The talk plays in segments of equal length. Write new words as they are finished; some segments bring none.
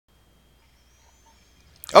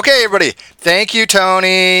Okay, everybody. Thank you,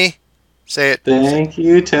 Tony. Say it. Thank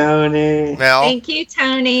you, Tony. Mel. Thank you,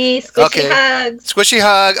 Tony. Squishy Okay. hugs. Squishy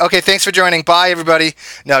hug. Okay, thanks for joining. Bye, everybody.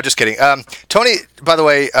 No, just kidding. Tony, by the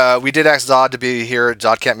way, we did ask Zod to be here.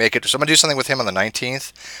 Zod can't make it, so I'm going to do something with him on the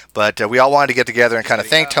 19th. But we all wanted to get together and kind of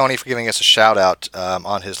thank Tony for giving us a shout out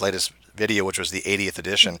on his latest video, which was the 80th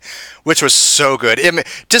edition, which was so good.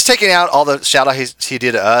 Just taking out all the shout out he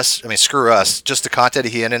did to us, I mean, screw us, just the content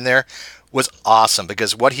he had in there was awesome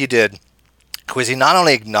because what he did was he not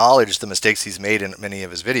only acknowledged the mistakes he's made in many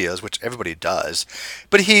of his videos, which everybody does,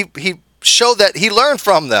 but he showed that he learned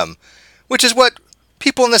from them, which is what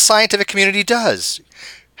people in the scientific community does.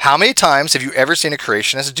 How many times have you ever seen a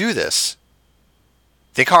creationist do this?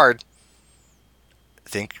 Think hard.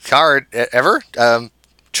 Think hard. Ever?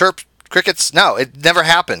 Chirp, crickets? No, it never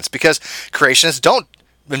happens because creationists don't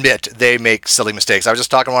admit they make silly mistakes. I was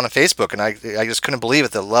just talking on Facebook, and I just couldn't believe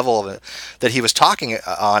at the level of it that he was talking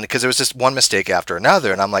on because there was just one mistake after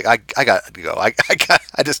another, and I'm like, I got to go.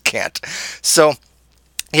 I just can't. So.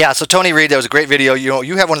 Yeah, so Tony Reed, that was a great video.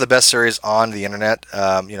 You have one of the best series on the internet.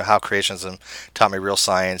 How creationism taught me real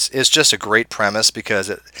science. It's just a great premise because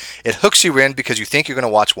it hooks you in because you think you're going to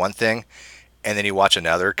watch one thing, and then you watch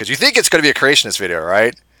another because you think it's going to be a creationist video,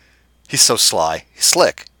 right? He's so sly, he's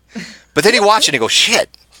slick. But then you watch it and you go, shit,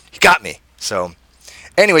 he got me. So,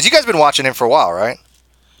 anyways, you guys have been watching him for a while, right?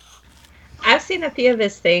 I've seen a few of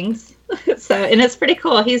his things, and it's pretty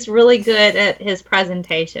cool. He's really good at his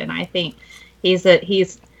presentation. I think he's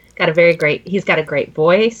got a great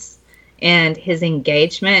voice, and his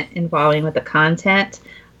engagement involving with the content.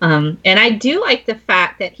 And I do like the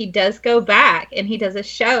fact that he does go back and he does a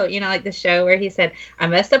show, like the show where he said, I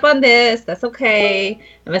messed up on this, that's okay.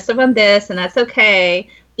 I messed up on this, and that's okay.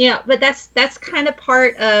 But that's kind of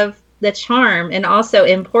part of the charm, and also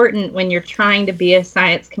important when you're trying to be a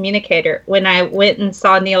science communicator. When I went and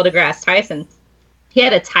saw Neil deGrasse Tyson, he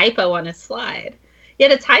had a typo on his slide. He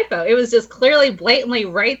had a typo. It was just clearly, blatantly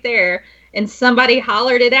right there, and somebody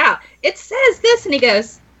hollered it out. It says this, and he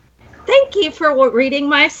goes, thank you for reading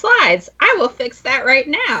my slides. I will fix that right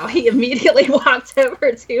now. He immediately walked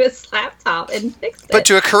over to his laptop and fixed it. But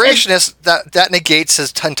to a creationist, that negates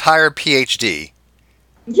his entire PhD.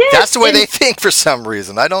 Yes, that's the way they think for some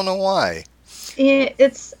reason. I don't know why.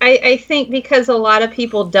 I think because a lot of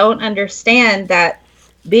people don't understand that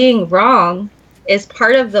being wrong is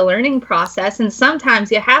part of the learning process, and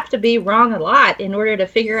sometimes you have to be wrong a lot in order to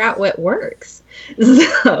figure out what works.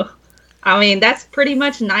 So, I mean, that's pretty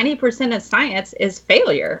much 90% of science is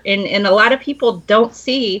failure, and a lot of people don't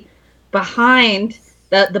see behind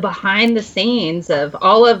the behind the scenes of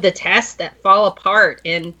all of the tests that fall apart.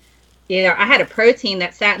 And I had a protein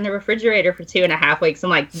that sat in the refrigerator for 2.5 weeks. I'm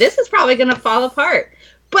like, this is probably going to fall apart,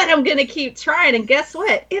 but I'm going to keep trying. And guess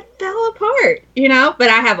what? It fell apart, but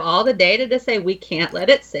I have all the data to say we can't let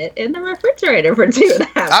it sit in the refrigerator for 2.5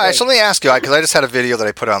 weeks. All right, so let me ask you, because I just had a video that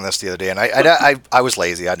I put on this the other day, and I was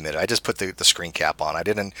lazy, I admit it. I just put the screen cap on. I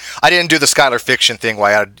didn't do the Skylar fiction thing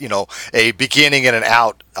where I had, a beginning and an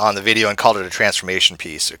out on the video and called it a transformation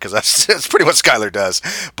piece, because that's pretty much Skylar does.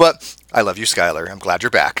 But I love you, Skylar. I'm glad you're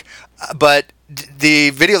back. But the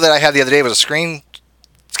video that I had the other day was a screen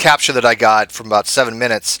capture that I got from about 7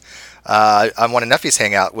 minutes on one of Neffy's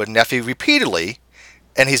hangout with Neffy repeatedly,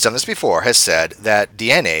 and he's done this before, has said that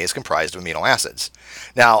DNA is comprised of amino acids.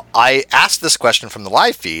 Now, I asked this question from the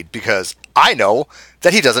live feed because I know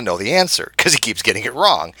that he doesn't know the answer because he keeps getting it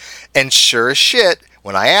wrong. And sure as shit,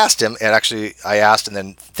 when I asked him, and actually I asked, and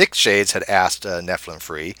then Thick Shades had asked Nephilim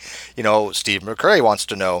Free, Steve McCurry wants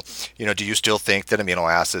to know, do you still think that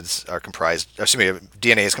amino acids are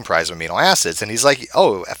DNA is comprised of amino acids? And he's like,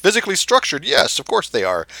 oh, physically structured, yes, of course they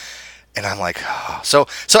are. And I'm like, oh. So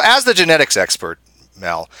as the genetics expert,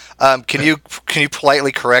 Mel, can you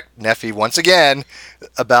politely correct Neffy once again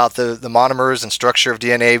about the monomers and structure of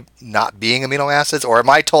DNA not being amino acids, or am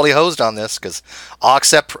I totally hosed on this? Because I'll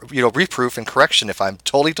accept reproof and correction if I'm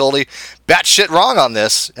totally batshit wrong on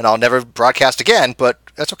this, and I'll never broadcast again. But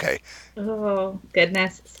that's okay. Oh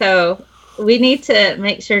goodness! So we need to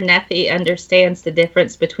make sure Neffy understands the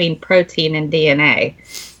difference between protein and DNA,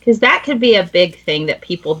 because that could be a big thing that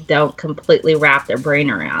people don't completely wrap their brain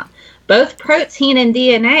around. Both protein and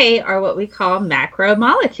DNA are what we call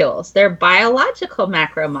macromolecules. They're biological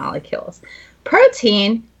macromolecules.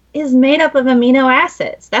 Protein is made up of amino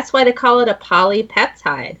acids. That's why they call it a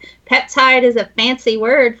polypeptide. Peptide is a fancy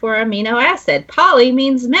word for amino acid. Poly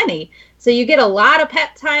means many. So you get a lot of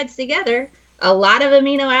peptides together, a lot of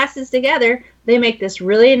amino acids together. They make this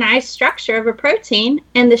really nice structure of a protein,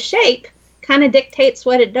 and the shape kind of dictates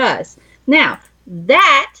what it does. Now,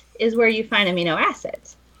 that is where you find amino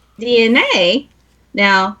acids. DNA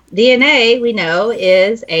Now, DNA, we know,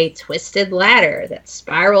 is a twisted ladder, that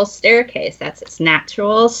spiral staircase. That's its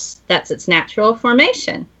natural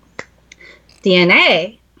formation.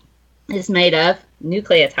 DNA is made of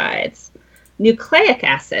nucleotides, nucleic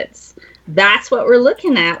acids. That's what we're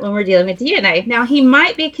looking at when we're dealing with DNA. Now, he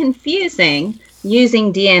might be confusing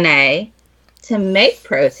using DNA to make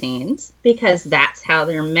proteins because that's how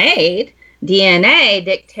they're made. DNA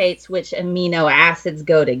dictates which amino acids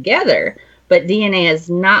go together, but DNA is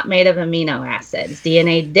not made of amino acids.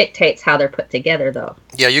 DNA dictates how they're put together, though.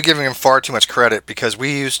 Yeah, you're giving him far too much credit because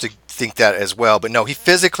we used to think that as well. But no, he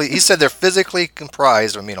said they're physically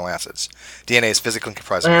comprised of amino acids. DNA is physically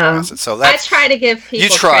comprised of amino acids. So I try to give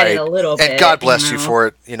people credit a little bit. And God bless you for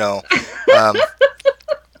it,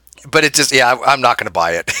 But it just, I'm not going to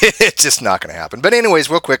buy it. It's just not going to happen. But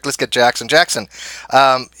anyways, real quick, let's get Jackson. Jackson,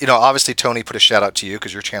 obviously Tony put a shout out to you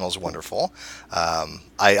because your channel is wonderful.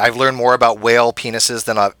 I've learned more about whale penises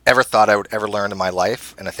than I've ever thought I would ever learn in my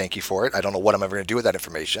life, and I thank you for it. I don't know what I'm ever going to do with that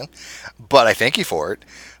information, but I thank you for it.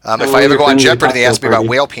 If I ever go on Jeopardy and they ask me about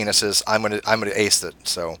whale penises, I'm gonna ace it.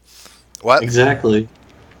 So, what? Exactly.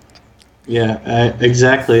 Yeah,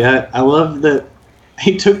 exactly. I love that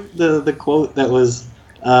he took the quote that was.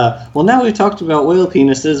 Well, now we've talked about whale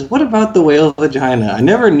penises. What about the whale vagina? I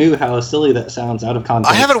never knew how silly that sounds out of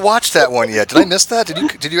context. I haven't watched that one yet. Did I miss that?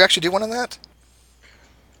 Did you actually do one on that?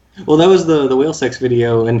 Well, that was the whale sex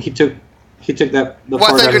video, and he took that. I thought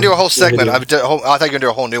you were gonna do a whole segment. I thought you were gonna do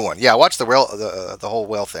a whole new one. Yeah, watch the whole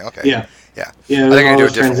whale thing. Okay. Yeah. Yeah. Yeah. I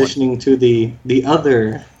was transitioning to the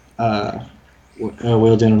other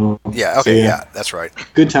whale genital. Yeah. Okay. So, yeah, that's right.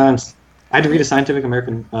 Good times. I had to read a Scientific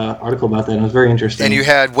American article about that, and it was very interesting. And you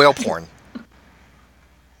had whale porn.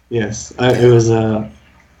 Yes, it was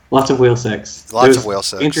lots of whale sex. Lots of whale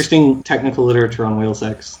sex. Interesting technical literature on whale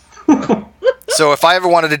sex. So if I ever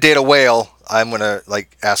wanted to date a whale, I'm gonna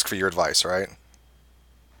ask for your advice, right?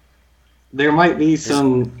 There might be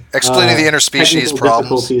some excluding the interspecies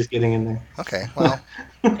problems. Difficulties getting in there. Okay, well.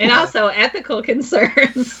 And also ethical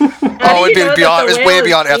concerns. It's way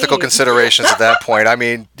beyond ethical considerations at that point. I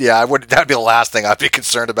mean, yeah, that'd be the last thing I'd be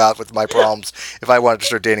concerned about with my problems if I wanted to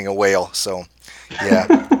start dating a whale. So, yeah.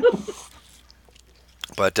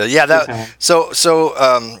 But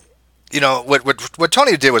what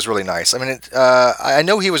Tony did was really nice. I mean, I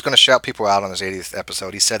know he was going to shout people out on his 80th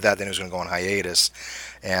episode. He said that, then he was going to go on hiatus.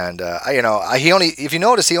 And if you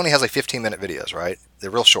notice, he only has 15-minute videos, right?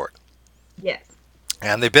 They're real short. Yes.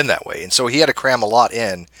 And they've been that way. And so he had to cram a lot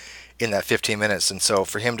in that 15 minutes. And so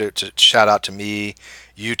for him to shout out to me,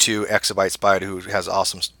 you two, Exabyte Spider, who has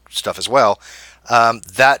awesome stuff as well,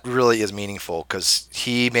 that really is meaningful because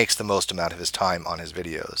he makes the most amount of his time on his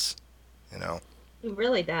videos, He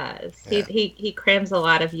really does. Yeah. He crams a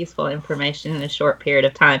lot of useful information in a short period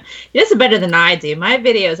of time. He does it better than I do. My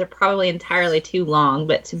videos are probably entirely too long,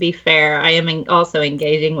 but to be fair, I am also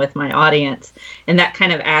engaging with my audience, and that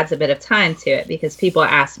kind of adds a bit of time to it because people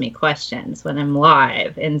ask me questions when I'm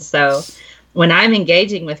live. And so when I'm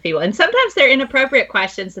engaging with people, and sometimes they're inappropriate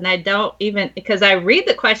questions, and I don't even, because I read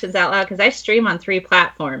the questions out loud because I stream on 3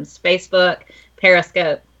 platforms, Facebook,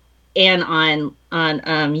 Periscope, and on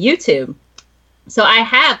YouTube. So I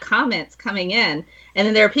have comments coming in, and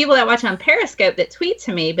then there are people that watch on Periscope that tweet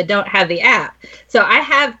to me but don't have the app. So I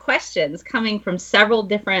have questions coming from several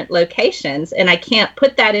different locations, and I can't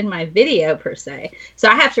put that in my video per se. So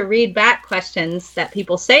I have to read back questions that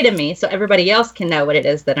people say to me so everybody else can know what it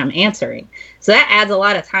is that I'm answering. So that adds a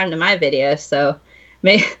lot of time to my video. So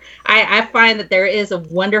I find that there is a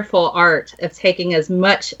wonderful art of taking as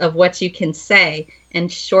much of what you can say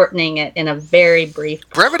and shortening it in a very brief.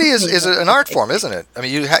 Brevity is an art form, isn't it? I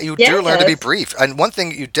mean, you do learn to be brief. And one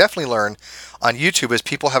thing you definitely learn on YouTube is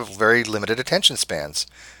people have very limited attention spans.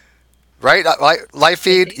 Right? Live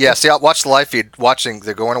feed? Yeah, see, I'll watch the live feed.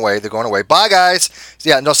 They're going away. Bye, guys.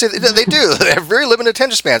 Yeah, no, see, they do. They have very limited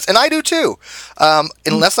attention spans. And I do, too.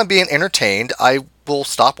 Unless I'm being entertained, I will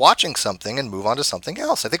stop watching something and move on to something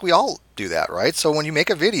else. I think we all do that, right? So when you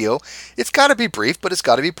make a video, it's got to be brief, but it's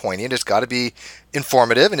got to be poignant. It's got to be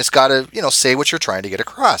informative, and it's got to, say what you're trying to get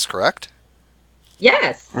across, correct?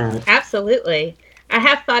 Yes, absolutely. I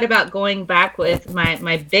have thought about going back with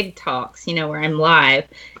my big talks, where I'm live,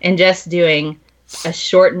 and just doing a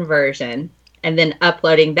shortened version and then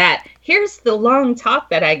uploading that. Here's the long talk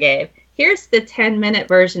that I gave. Here's the 10-minute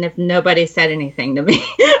version if nobody said anything to me.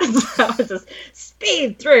 So I just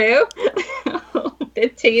speed through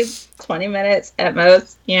 15, 20 minutes at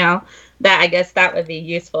most, I guess that would be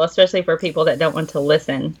useful, especially for people that don't want to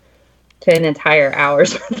listen to an entire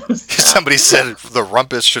hour's worth of stuff. Somebody said the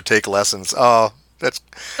rumpus should take lessons. Oh, That's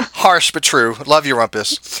harsh but true. Love you,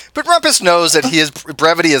 Rumpus. But Rumpus knows that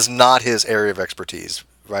brevity is not his area of expertise,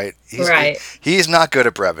 right? He's not good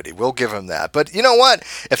at brevity. We'll give him that. But you know what?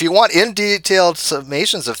 If you want in-detailed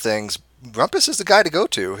summations of things, Rumpus is the guy to go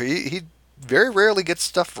to. He very rarely gets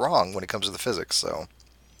stuff wrong when it comes to the physics. So,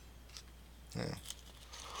 yeah.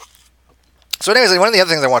 So anyways, one of the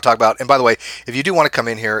other things I want to talk about, and by the way, if you do want to come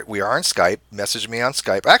in here, we are on Skype. Message me on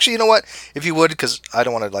Skype. Actually, you know what? If you would, because I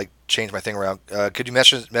don't want to change my thing around, could you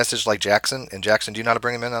message like Jackson? And Jackson, do you know how to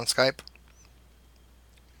bring him in on Skype?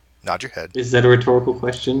 Nod your head. Is that a rhetorical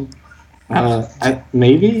question?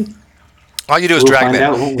 Maybe. All you do is drag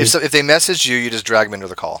them in. If they message you, you just drag them into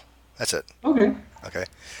the call. That's it. Okay.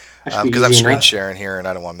 Because I'm screen sharing here, and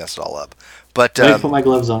I don't want to mess it all up. But let me put my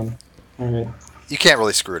gloves on. All right. You can't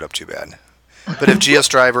really screw it up too bad. But if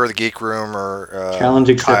GeoStriver, the Geek Room, or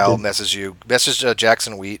Kyle message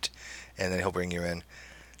Jackson Wheat, and then he'll bring you in.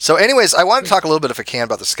 So anyways, I want to talk a little bit, if I can,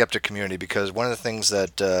 about the skeptic community, because one of the things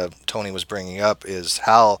that Tony was bringing up is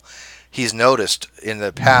how he's noticed in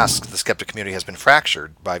the past the skeptic community has been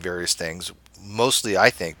fractured by various things, mostly,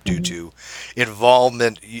 I think, due to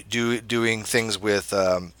involvement, doing things with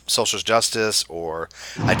social justice or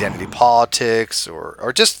identity politics,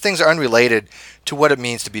 or just things that are unrelated to what it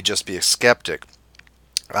means to be a skeptic.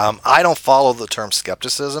 I don't follow the term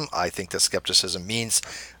skepticism. I think that skepticism means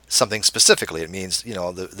something specifically. It means,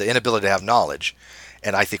 the inability to have knowledge.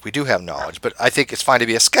 And I think we do have knowledge. But I think it's fine to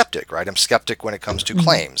be a skeptic, right? I'm skeptic when it comes to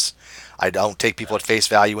claims. I don't take people at face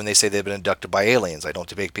value when they say they've been abducted by aliens. I don't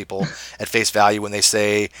take people at face value when they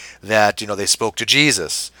say that, they spoke to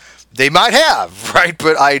Jesus. They might have, right?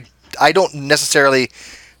 But I don't necessarily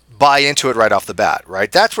buy into it right off the bat,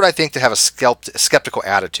 right? That's what I think, to have a skeptical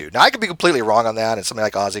attitude. Now, I could be completely wrong on that, and somebody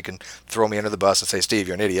like Ozzy can throw me under the bus and say, Steve,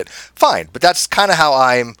 you're an idiot. Fine, but that's kind of how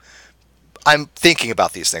I'm thinking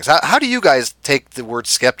about these things. How do you guys take the word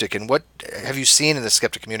skeptic, and what have you seen in the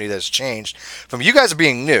skeptic community that has changed from you guys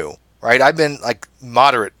being new, right? I've been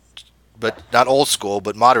moderate, but not old school,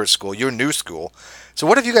 but moderate school. You're new school. So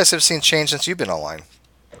what have you guys seen change since you've been online?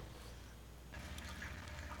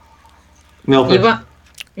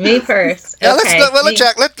 Me first. Yeah, okay.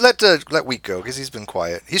 let Wheat go, because he's been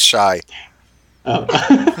quiet. He's shy. Oh.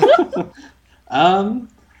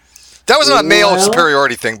 That was not a male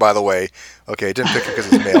superiority thing, by the way. Okay, didn't pick it because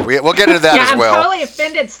he's male. We'll get into that as well. I'm totally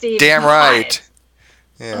offended, Steve. Damn right.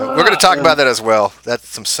 Yeah, we're going to talk about that as well. That's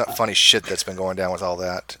some funny shit that's been going down with all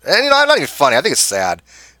that. And I'm not even funny. I think it's sad.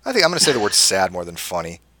 I think I'm going to say the word sad more than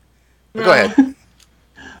funny. But go ahead.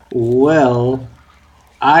 Well,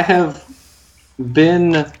 I have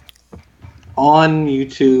been on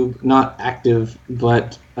YouTube, not active,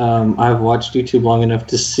 but I've watched YouTube long enough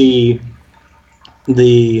to see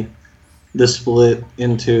the split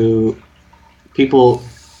into people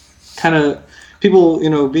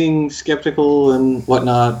being skeptical and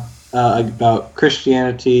whatnot about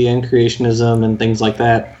Christianity and creationism and things like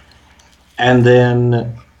that, and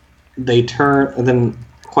then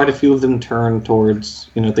quite a few of them turn towards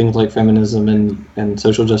things like feminism and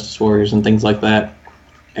social justice warriors and things like that.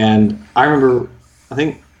 And I remember, I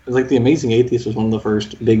think The Amazing Atheist was one of the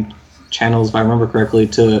first big channels, if I remember correctly,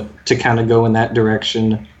 to kind of go in that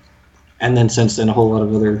direction. And then since then, a whole lot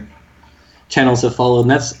of other channels have followed. And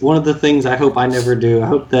that's one of the things I hope I never do. I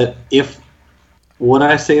hope that if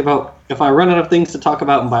I run out of things to talk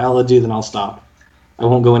about in biology, then I'll stop. I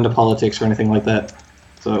won't go into politics or anything like that.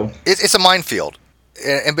 So it's a minefield.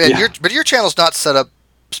 But your channel's not set up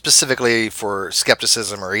specifically for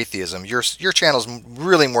skepticism or atheism. Your channel's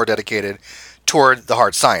really more dedicated toward the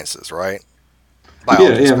hard sciences, right?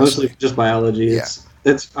 Biology, yeah, mostly just biology.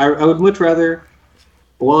 I would much rather.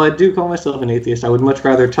 While I do call myself an atheist, I would much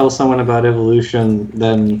rather tell someone about evolution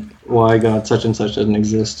than why God such and such doesn't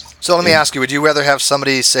exist. So let me ask you: would you rather have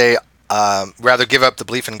somebody say, rather give up the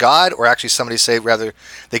belief in God, or actually somebody say rather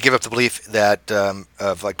they give up the belief that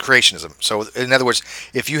of creationism? So in other words,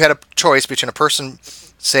 if you had a choice between a person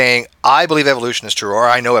saying I believe evolution is true, or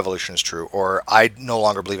I know evolution is true, or I no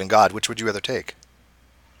longer believe in God, which would you rather take?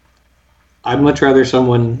 I'd much rather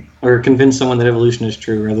convince someone that evolution is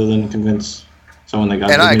true rather than convince someone that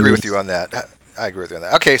God. And I agree with you on that.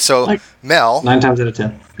 Okay, so Mel, 9 times out of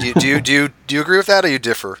 10. do you agree with that, or you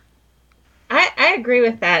differ? I agree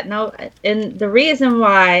with that. No, and the reason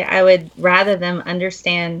why I would rather them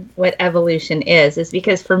understand what evolution is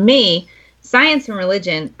because for me, science and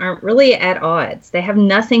religion aren't really at odds. They have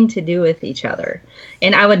nothing to do with each other.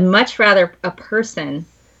 And I would much rather a person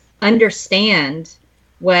understand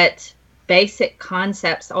what basic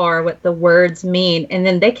concepts are, what the words mean, and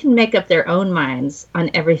then they can make up their own minds on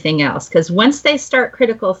everything else. Because once they start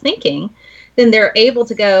critical thinking, then they're able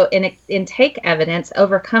to go and take evidence,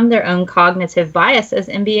 overcome their own cognitive biases,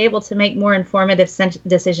 and be able to make more informative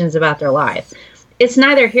decisions about their life. It's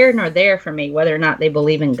neither here nor there for me whether or not they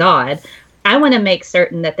believe in God. I want to make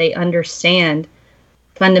certain that they understand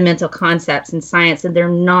fundamental concepts in science and they're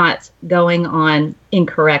not going on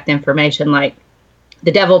incorrect information like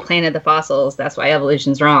the devil planted the fossils, that's why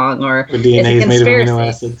evolution's wrong, or DNA is made of amino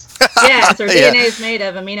acids. Yes, or DNA is made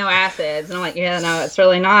of amino acids. And I'm like, yeah, no, it's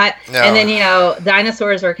really not. No. And then,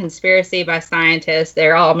 dinosaurs are a conspiracy by scientists.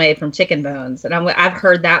 They're all made from chicken bones. And I've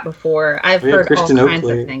heard that before. I've heard Kristen all kinds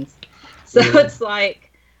of things. So it's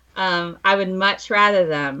like, I would much rather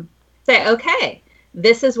them say, okay,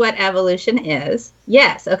 this is what evolution is.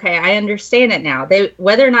 Yes, okay, I understand it now.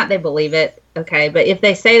 Whether or not they believe it, okay, but if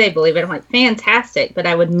they say they believe it, I'm like, fantastic, but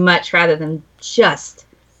I would much rather them just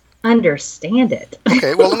understand it.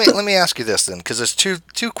 Okay, well, let me ask you this then, because there's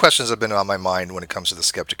two questions that have been on my mind when it comes to the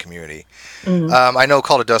skeptic community. Mm-hmm. I know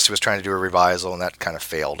Call of Dusty was trying to do a revisal, and that kind of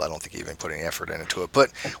failed. I don't think he even put any effort into it.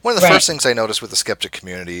 But one of the first things I noticed with the skeptic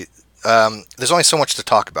community, there's only so much to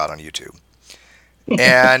talk about on YouTube.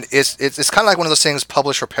 And it's kind of like one of those things,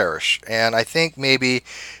 publish or perish. And I think maybe,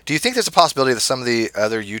 do you think there's a possibility that some of the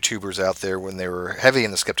other YouTubers out there, when they were heavy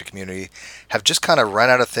in the skeptic community, have just kind of run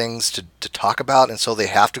out of things to talk about, and so they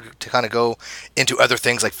have to kind of go into other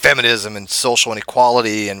things like feminism and social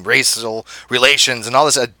inequality and racial relations and all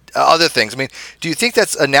this other things? I mean, do you think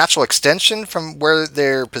that's a natural extension from where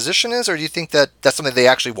their position is, or do you think that that's something they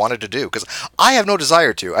actually wanted to do? Because I have no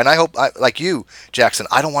desire to, and I hope, like you, Jackson,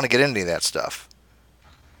 I don't want to get into any of that stuff.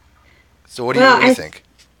 So what do you think?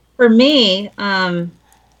 For me,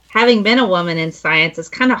 having been a woman in science, it's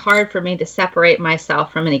kind of hard for me to separate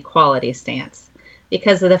myself from an equality stance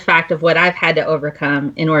because of the fact of what I've had to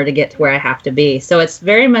overcome in order to get to where I have to be. So it's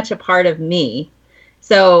very much a part of me.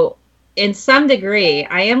 So in some degree,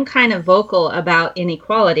 I am kind of vocal about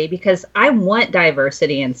inequality because I want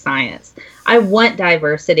diversity in science. I want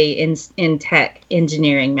diversity in tech,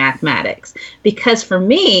 engineering, mathematics. Because for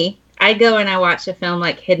me, I go and I watch a film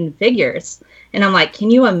like Hidden Figures, and I'm like, can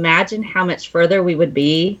you imagine how much further we would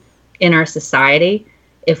be in our society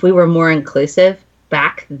if we were more inclusive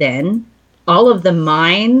back then? All of the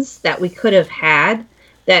minds that we could have had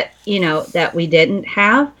that, that we didn't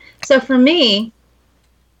have. So for me,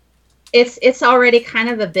 it's already kind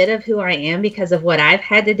of a bit of who I am because of what I've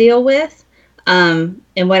had to deal with, and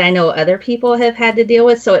what I know other people have had to deal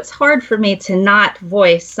with. So it's hard for me to not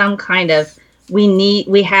voice some kind of,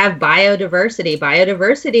 we have biodiversity.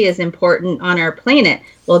 Biodiversity is important on our planet.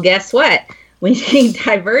 Well, guess what? We need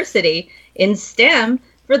diversity in STEM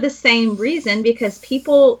for the same reason, because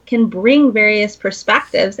people can bring various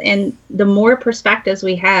perspectives, and the more perspectives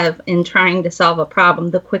we have in trying to solve a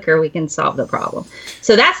problem, the quicker we can solve the problem.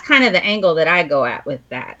 So that's kind of the angle that I go at with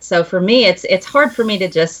that. So for me, it's hard for me to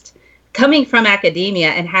just, coming from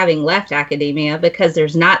academia and having left academia because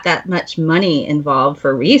there's not that much money involved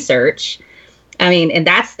for research. I mean, and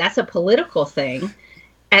that's a political thing.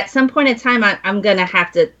 At some point in time, I'm going to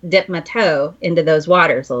have to dip my toe into those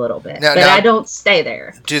waters a little bit. But I don't stay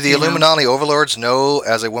there. Do the Illuminati overlords know,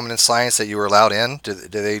 as a woman in science, that you were allowed in? Do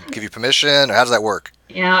they give you permission, or how does that work?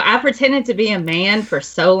 I pretended to be a man for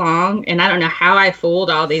so long, and I don't know how I fooled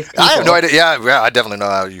all these people. I have no idea. Yeah, I definitely know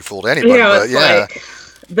how you fooled anybody. But yeah.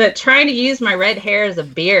 But trying to use my red hair as a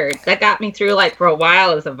beard, that got me through, for a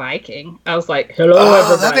while as a Viking. I was like,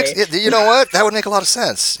 hello, everybody. You know what? That would make a lot of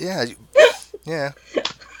sense. Yeah. Yeah.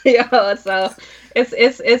 Yeah, so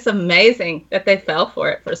it's amazing that they fell for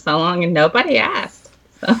it for so long and nobody asked.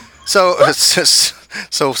 So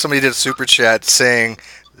somebody did a super chat saying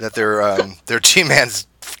that their G-Man's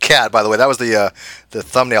cat, by the way, that was the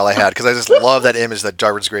thumbnail I had, because I just love that image that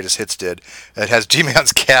Darwin's Greatest Hits did. It has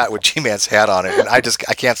G-Man's cat with G-Man's hat on it, and I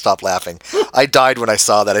can't stop laughing. I died when I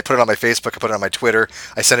saw that. I put it on my Facebook, I put it on my Twitter,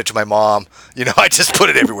 I sent it to my mom. I just put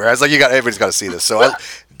it everywhere. I was like, everybody's got to see this. So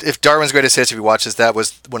if Darwin's Greatest Hits, if you watch this, that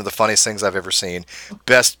was one of the funniest things I've ever seen.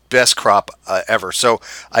 Best crop ever. So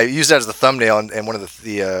I used that as the thumbnail, and one of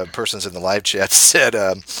the persons in the live chat said,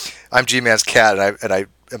 I'm G-Man's cat, and I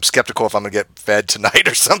am skeptical if I'm going to get fed tonight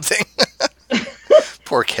or something.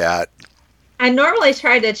 Poor cat. I normally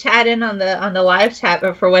try to chat in on the live chat,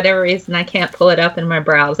 but for whatever reason, I can't pull it up in my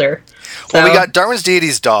browser. So. Well, we got Darwin's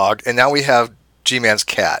Deity's dog, and now we have G-Man's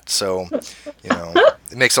cat. So,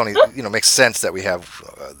 it makes sense that we have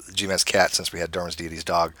G-Man's cat since we had Darwin's Deity's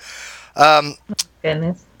dog.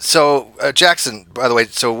 Goodness. So, Jackson, by the way,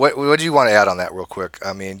 so what do you want to add on that real quick?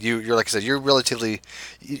 I mean, you're like I said, you're relatively.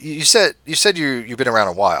 You said you've been around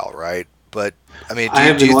a while, right? But I mean, I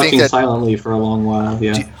have been working silently for a long while.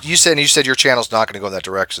 Yeah. You said your channel's not going to go in that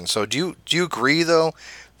direction. So do you agree though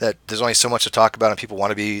that there's only so much to talk about, and people want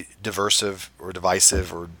to be diversive or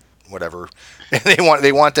divisive or whatever. And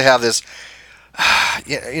they want to have this.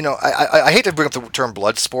 I hate to bring up the term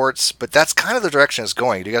blood sports, but that's kind of the direction it's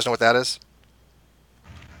going. Do you guys know what that is?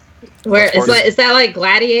 Where is that like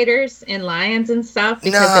gladiators and lions and stuff?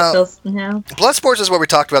 Because no. Blood sports is what we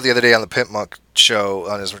talked about the other day on the Pimp Monk show,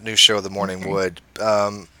 on his new show, The Morning Wood.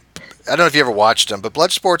 I don't know if you ever watched them, but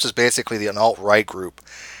blood sports is basically an alt-right group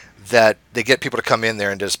that they get people to come in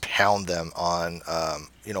there and just pound them on,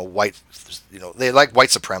 they like white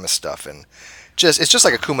supremacist stuff, and it's just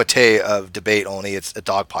like a kumite of debate, only it's a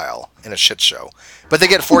dog pile in a shit show. But they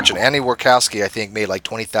get a fortune. Andy Warkowski, I think, made like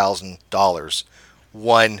 $20,000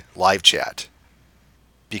 one live chat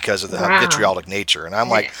because of the vitriolic nature. And I'm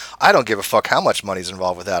like, I don't give a fuck how much money's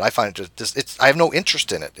involved with that. I find it I have no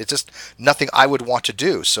interest in it. It's just nothing I would want to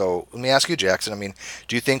do. So let me ask you, Jackson, I mean,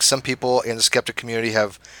 do you think some people in the skeptic community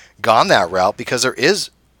have gone that route? Because there is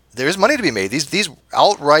money to be made. These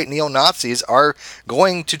outright neo-Nazis are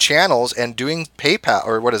going to channels and doing PayPal,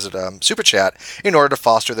 or what is it, Super Chat, in order to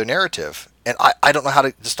foster their narrative. And I don't know how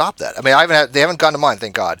to stop that. I mean, they haven't gone to mine,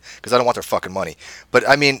 thank God, because I don't want their fucking money. But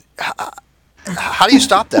I mean, how do you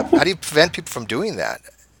stop that? How do you prevent people from doing that?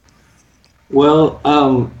 Well,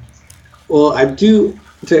 I do,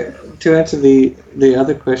 to answer the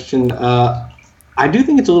other question. I do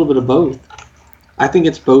think it's a little bit of both. I think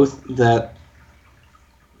it's both that,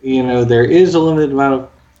 there is a limited amount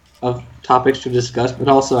of topics to discuss, but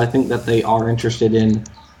also I think that they are interested in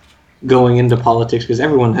going into politics, because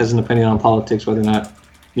everyone has an opinion on politics, whether or not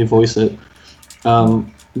you voice it.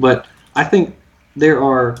 But I think there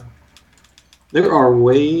are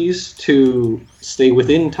ways to stay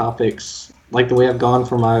within topics, like the way I've gone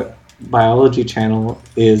for my biology channel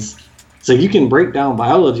is, so you can break down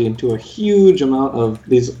biology into a huge amount of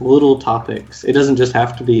these little topics. It doesn't just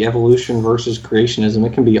have to be evolution versus creationism.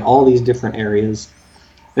 It can be all these different areas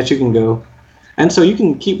that you can go. And so you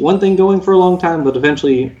can keep one thing going for a long time, but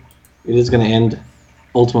eventually it is going to end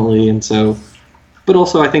ultimately. And so, but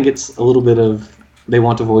also I think it's a little bit of, they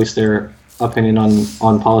want to voice their opinion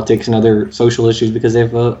on politics and other social issues because they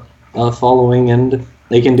have a following and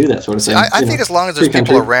they can do that sort of thing. I think as long as there's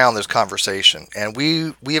people around, there's conversation. And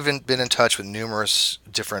we have been in touch with numerous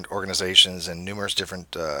different organizations and numerous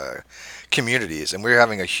different communities, and we're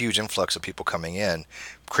having a huge influx of people coming in,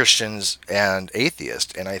 Christians and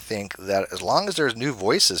atheists. And I think that as long as there's new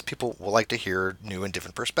voices, people will like to hear new and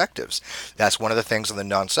different perspectives. That's one of the things on the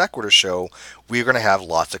Nonsequitur show. We're going to have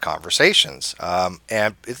lots of conversations,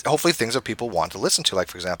 and hopefully things that people want to listen to. Like,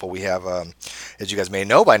 for example, we have, as you guys may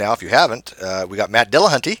know by now, if you haven't, we got Matt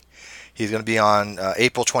Dillahunty. He's going to be on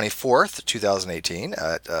April 24th, 2018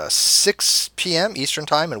 at 6 p.m. Eastern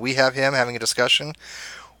Time, and we have him having a discussion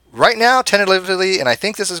right now, tentatively, and I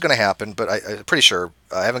think this is going to happen, but I'm pretty sure.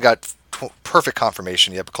 I haven't got perfect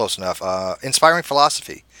confirmation yet, but close enough. Inspiring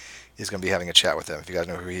Philosophy is going to be having a chat with him, if you guys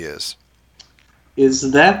know who he is.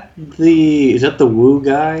 Is that the Woo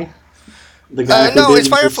guy? The guy no,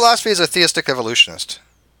 Inspiring Philosophy is a theistic evolutionist.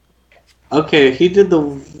 Okay, he did the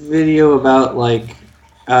video about, like,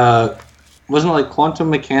 wasn't it like quantum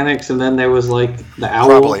mechanics, and then there was, like, the owl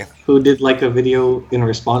Probably. Who did, like, a video in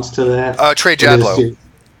response to that? Trey Jadlow.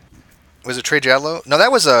 Was it Trey Jadlow? No,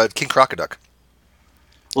 that was King Crocoduck.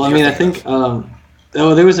 Well, I mean, I think,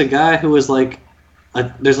 there was a guy who was, like,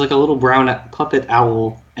 there's, like, a little brown puppet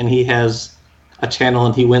owl, and he has a channel,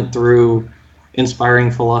 and he went through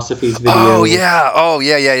Inspiring Philosophy's video. Oh, yeah.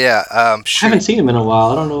 I haven't seen him in a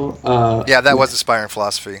while. I don't know. Yeah, that was Inspiring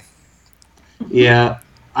Philosophy. Yeah.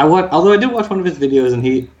 Although I did watch one of his videos,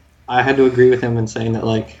 and I had to agree with him in saying that,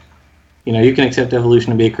 like, you can accept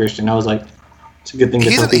evolution and be a Christian. I was like, it's a good thing to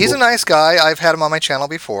tell people. He's a nice guy. I've had him on my channel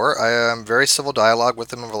before. I am very civil dialogue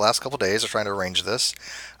with him over the last couple of days. We're trying to arrange this.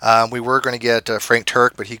 We were going to get Frank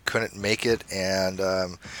Turk, but he couldn't make it. And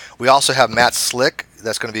we also have Matt Slick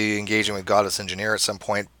that's going to be engaging with Godless Engineer at some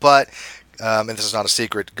point. But, and this is not a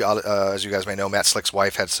secret, as you guys may know, Matt Slick's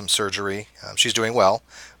wife had some surgery. She's doing well,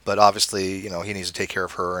 but obviously, he needs to take care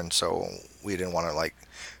of her. And so we didn't want to,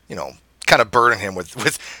 kind of burden him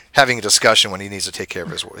with having a discussion when he needs to take care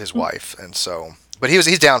of his wife. And so, but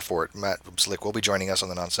he's down for it. Matt Slick will be joining us on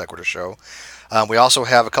the Nonsequitur show. We also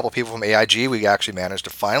have a couple people from AIG. We actually managed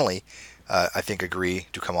to finally, I think, agree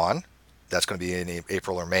to come on. That's going to be in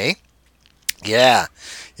April or May. Yeah.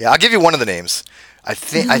 I'll give you one of the names. I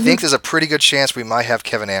think there's a pretty good chance we might have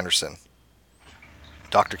Kevin Anderson,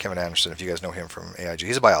 Dr. Kevin Anderson, if you guys know him from AIG.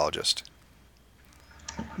 He's a biologist.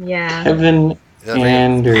 Yeah. Kevin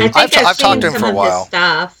Anderson. I've talked to him for a while.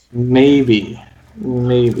 Stuff. Maybe.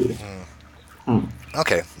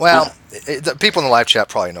 Okay. Well, the people in the live chat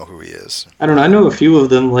probably know who he is. I don't know. I know a few of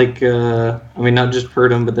them. Like, I mean, not just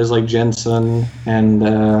Purdom, but there's like Jensen and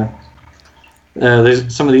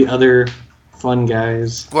there's some of the other fun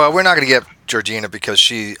guys. Well, we're not going to get Georgina because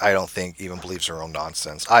she, I don't think, even believes her own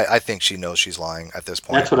nonsense. I think she knows she's lying at this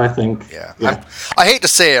point. That's what I think. Yeah. Yeah. I hate to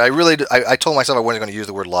say it. I really, I told myself I wasn't going to use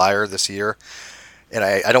the word liar this year, and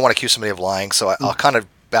I don't want to accuse somebody of lying, so I'll kind of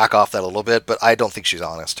back off that a little bit. But I don't think she's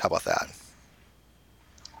honest. How about that?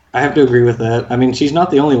 I have to agree with that. I mean, she's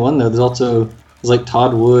not the only one though. There's like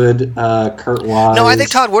Todd Wood, Kurt Wise. No, I think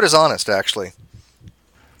Todd Wood is honest actually,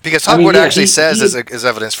 because Todd Wood actually says is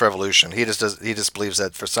evidence for evolution. He just believes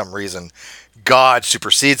that for some reason God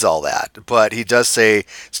supersedes all that, but he does say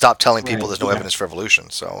stop telling people there's no evidence for evolution.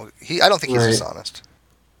 So I don't think he's dishonest.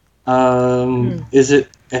 Is it?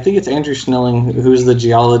 I think it's Andrew Snelling who's the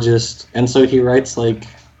geologist, and so he writes like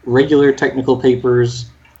regular technical papers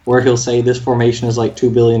where he'll say this formation is like 2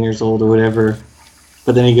 billion years old or whatever,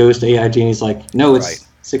 but then he goes to AIG and he's like, no, it's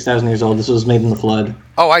 6,000 years old. This was made in the flood.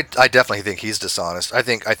 Oh, I definitely think he's dishonest. I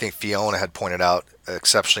think Fiona had pointed out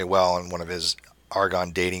exceptionally well in one of his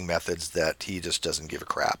argon dating methods that he just doesn't give a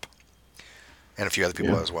crap, and a few other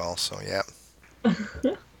people as well. So yeah.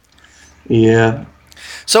 Yeah.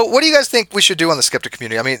 So what do you guys think we should do on the Skeptic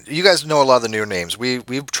community? I mean, you guys know a lot of the new names.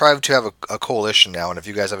 We've tried to have a coalition now, and if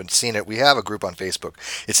you guys haven't seen it, we have a group on Facebook.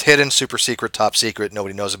 It's hidden, super secret, top secret.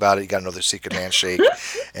 Nobody knows about it. You got to know the secret handshake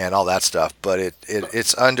and all that stuff. But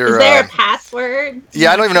it's under. Is there a password?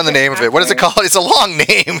 Yeah, I don't even know the name of it. What is it called? It's a long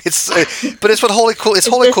name. But it's what Holy Cool. It's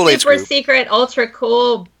Holy Kool-Aid's super group. Secret, ultra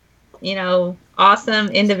cool. Awesome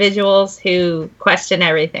individuals who question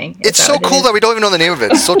everything. It's so cool that we don't even know the name of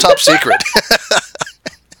it. It's so top secret.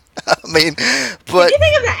 I mean, but did you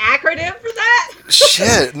think of the acronym for that?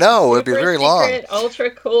 Shit, no, it'd be very long.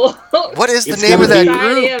 Ultra cool. What is the name of that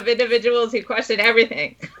Society group? of individuals who question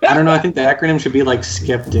everything. I don't know. I think the acronym should be like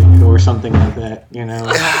Skeptic or something like that.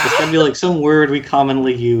 It's gotta be like some word we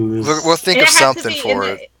commonly use. We'll think of something for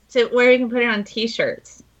it. Where you can put it on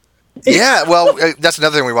T-shirts. Yeah, well, that's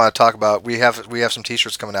another thing we want to talk about. We have some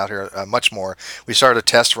T-shirts coming out here, much more. We started a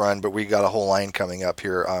test run, but we got a whole line coming up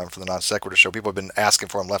here for the Non-Sequitur show. People have been asking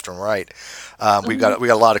for them left and right. We got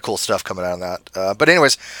a lot of cool stuff coming out of that. But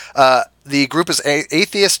anyways, the group is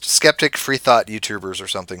atheist, skeptic, free thought YouTubers or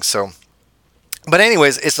something. So, but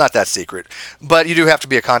anyways, it's not that secret. But you do have to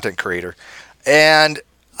be a content creator, and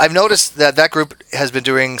I've noticed that group has been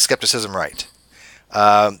doing skepticism right.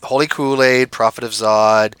 Holy Kool-Aid, Prophet of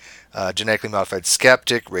Zod. Genetically Modified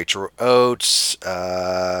Skeptic, Rachel Oates,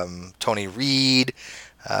 Tony Reed.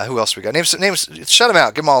 Who else we got? Names. Shout them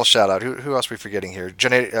out. Give them all a shout out. Who else are we forgetting here?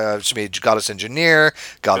 Goddess Engineer,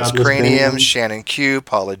 Goddess Cranium, Shannon Q,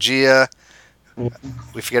 Paula Gia.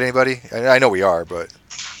 We forget anybody? I know we are, but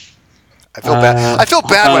I feel bad. I feel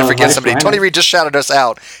bad when I forget somebody. Tony Reed just shouted us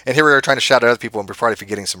out, and here we are trying to shout out other people, and we're probably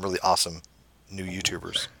forgetting some really awesome new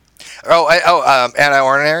YouTubers. Anna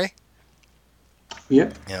Ordinary.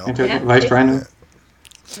 Yep. Vice Brandon.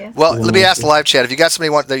 Yeah. Well, let me ask the live chat. If you got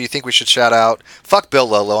somebody that you think we should shout out, fuck Bill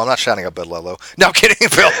Lolo. I'm not shouting out Bill Lolo. No, I'm kidding,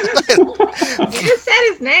 Bill. You just said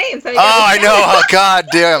his name. So I know. Oh, God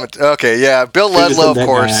damn it. Okay, yeah. Bill Ludlow, of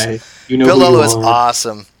course. Bill Lolo is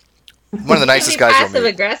awesome. One of the nicest guys you'll meet. Passive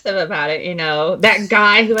aggressive about it, That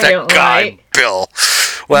guy who I don't like. Bill.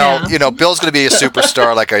 Well, Bill's going to be a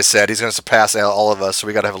superstar, like I said. He's going to surpass all of us, so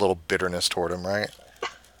we got to have a little bitterness toward him, right?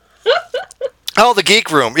 Oh, the Geek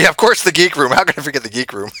Room. Yeah, of course, the Geek Room. How can I forget the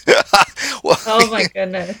Geek Room? Well, oh, my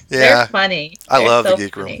goodness. Yeah. They're funny. I love the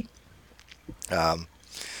Geek Room.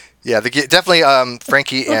 Definitely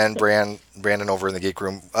Frankie and Brandon over in the Geek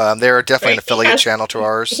Room. They're definitely an affiliate channel to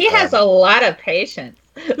ours. He has a lot of patience.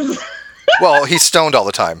 Well, he's stoned all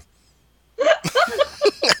the time.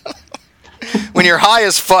 When you're high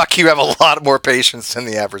as fuck, you have a lot more patience than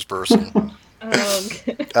the average person.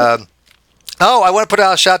 I want to put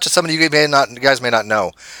out a shout to somebody you guys may not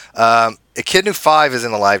know. Echidnu 5 is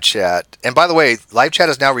in the live chat. And by the way, live chat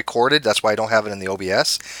is now recorded. That's why I don't have it in the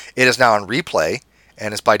OBS. It is now on replay,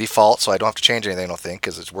 and it's by default, so I don't have to change anything, I don't think,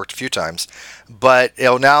 because it's worked a few times. But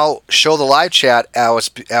it'll now show the live chat how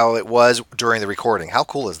it was during the recording. How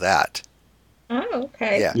cool is that? Oh,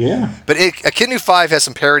 okay. Yeah. But Echidnu 5 has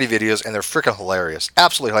some parody videos, and they're freaking hilarious.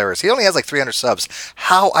 Absolutely hilarious. He only has like 300 subs.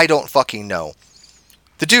 How? I don't fucking know.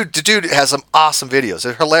 The dude has some awesome videos.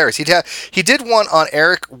 They're hilarious. He did one on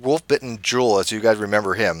Eric Wolfbitten Jewel, as you guys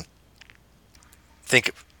remember him.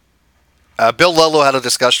 Bill Lolo had a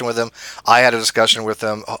discussion with him. I had a discussion with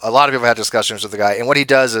him. A lot of people had discussions with the guy. And what he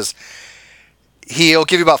does is he'll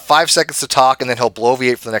give you about 5 seconds to talk, and then he'll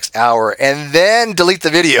bloviate for the next hour, and then delete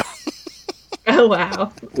the video. Oh,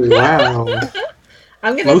 wow. Wow.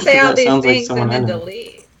 I'm gonna Most say of all that these sounds like things someone and I then know.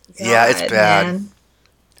 delete. Yeah, it's God, bad. man.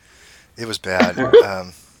 It was bad.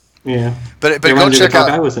 Yeah. But It go reminds me of check a talk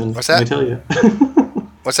out. I was in. What's Let me that? tell you.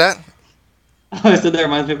 What's that? I said that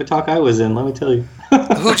reminds me of a talk I was in. Let me tell you.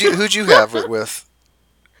 Who'd you have it with?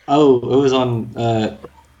 Oh, it was on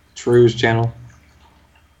True's channel.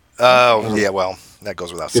 Oh, yeah. Well, that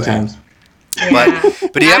goes without Good saying. times. Yeah.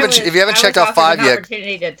 But if you haven't checked out I was offered 5 an yet,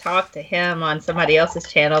 opportunity to talk to him on somebody else's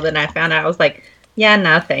channel. Then I found out I was like, yeah,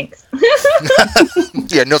 no, thanks.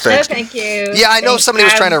 yeah, no No, thanks. thank you. Yeah, I know Thanks. somebody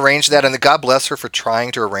was trying to arrange that, and God bless her for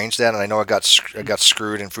trying to arrange that. And I know I got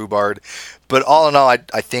screwed and foobarred, but all in all, I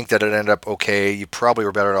think that it ended up okay. You probably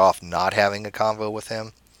were better off not having a convo with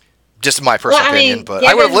him. Just my personal opinion, but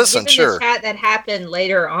I would have listened. Given Sure. the chat that happened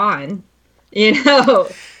later on,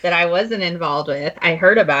 that I wasn't involved with, I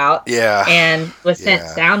heard about, Yeah. and was sent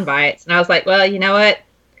sound bites, and I was like, well, you know what?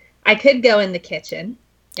 I could go in the kitchen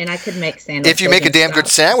and I could make sandwiches. If you make a damn good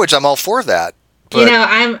sandwich, I'm all for that. But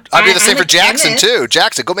I'd be the same for Jackson too.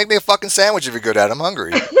 Jackson, go make me a fucking sandwich if you're good at it. I'm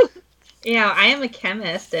hungry. I am a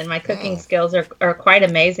chemist, and my cooking skills are quite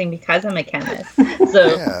amazing because I'm a chemist.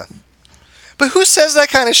 So yeah. But who says that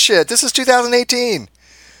kind of shit? This is 2018.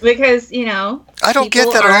 Because I don't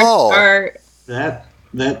get that at all. That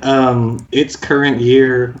its current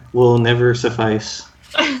year will never suffice.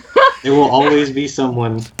 There will always be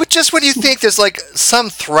someone. But just when you think there's like some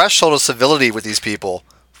threshold of civility with these people,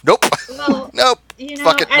 nope. Well, nope.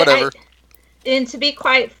 Fuck it, whatever. And to be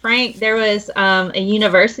quite frank, there was a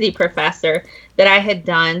university professor that I had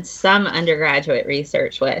done some undergraduate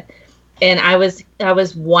research with, and I was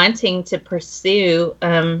wanting to pursue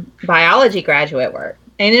biology graduate work.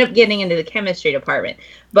 I ended up getting into the chemistry department,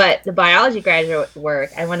 but the biology graduate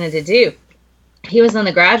work I wanted to do. He was on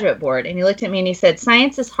the graduate board, and he looked at me and he said,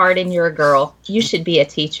 "Science is hard and you're a girl. You should be a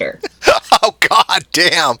teacher." Oh, God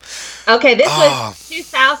damn. Okay, this was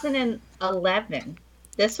 2011.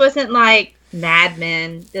 This wasn't like Mad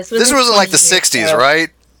Men. This wasn't like the 60s, ago. Right?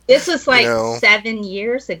 This was like 7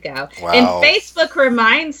 years ago. Wow. And Facebook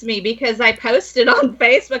reminds me, because I posted on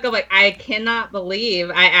Facebook, I'm like, I cannot believe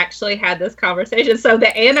I actually had this conversation. So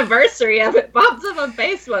the anniversary of it pops up on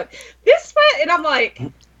Facebook. And I'm like,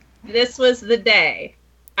 this was the day.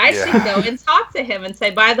 I should go and talk to him and say,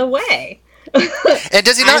 by the way. And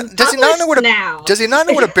does he not know what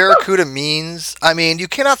a barracuda means? I mean, you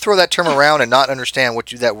cannot throw that term around and not understand what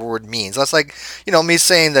that word means. That's like, me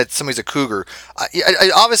saying that somebody's a cougar.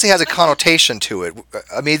 It obviously has a connotation to it.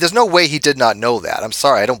 I mean, there's no way he did not know that. I'm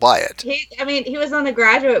sorry, I don't buy it. He was on the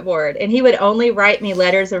graduate board, and he would only write me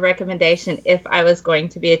letters of recommendation if I was going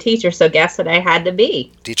to be a teacher. So guess what I had to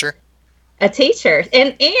be? Teacher? A teacher.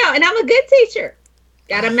 And I'm a good teacher.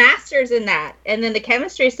 Got a master's in that. And then the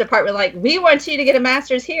chemistry department like, we want you to get a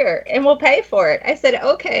master's here and we'll pay for it. I said,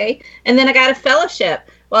 okay. And then I got a fellowship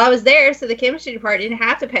while I was there, so the chemistry department didn't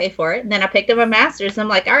have to pay for it. And then I picked up a master's and I'm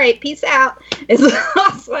like, all right, peace out. And so I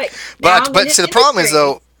was like, but see, the problem is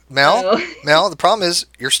though, Mel, the problem is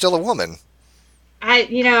you're still a woman.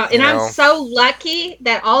 I'm so lucky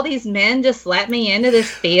that all these men just let me into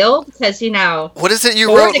this field because, What is it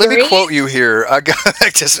you wrote? Let me quote you here. I got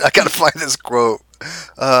to find this quote.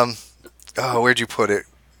 Where'd you put it?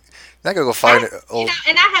 I gotta go find it. And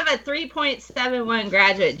I have a 3.71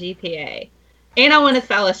 graduate GPA, and I won a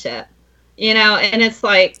fellowship. And it's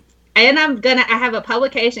like, and I have a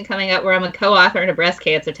publication coming up where I'm a co-author in a breast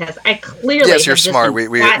cancer test. I clearly yes, you're smart.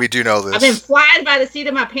 We do know this. I've been flying by the seat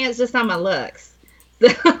of my pants just on my looks.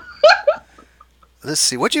 Let's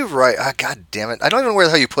see. What'd you write? God damn it! I don't even know where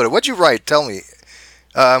the hell you put it. What'd you write? Tell me.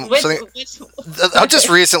 Just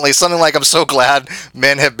recently, something like, I'm so glad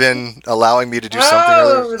men have been allowing me to do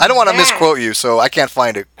something. I don't want to misquote you, so I can't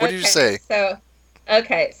find it. What did you say? So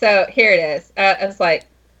here it is. I was like,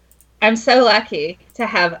 I'm so lucky to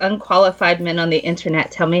have unqualified men on the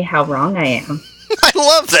internet tell me how wrong I am. I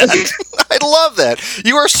love that. I love that.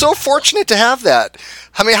 You are so fortunate to have that.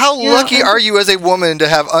 I mean, how lucky are you as a woman to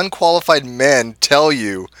have unqualified men tell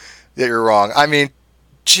you that you're wrong? I mean,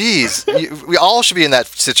 geez, we all should be in that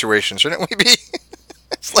situation, shouldn't we be?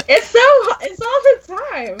 It's all the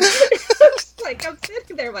time. It's like I'm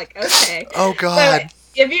sitting there like, okay. Oh God. So,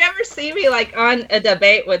 if you ever see me like on a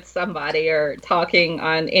debate with somebody or talking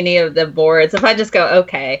on any of the boards, if I just go,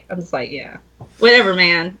 okay, I'm just like, yeah, whatever,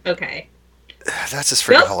 man, okay. That's just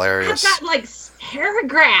freaking hilarious. I've gotten like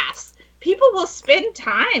paragraphs. People will spend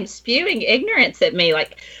time spewing ignorance at me,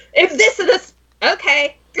 like, if this and this,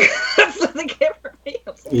 okay. That's what they get from me.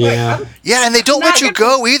 Yeah, and they don't let you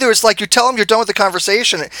go either. It's like you tell them you're done with the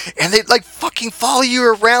conversation, and they like fucking follow you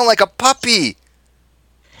around like a puppy.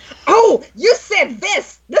 Oh, you said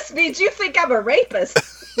this. This means you think I'm a rapist.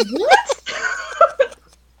 What?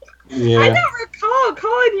 Yeah. I don't recall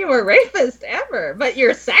calling you a rapist ever, but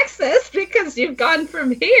you're sexist because you've gone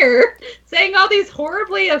from here saying all these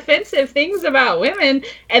horribly offensive things about women,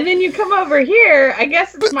 and then you come over here. I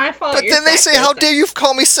guess it's my fault. But then they say, "How dare you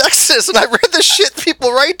call me sexist?" And I read the shit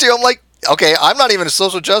people write to. I'm like, okay, I'm not even a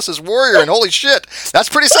social justice warrior, and holy shit, that's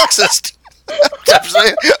pretty sexist.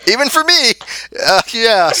 Even for me.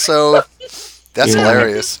 Yeah, so that's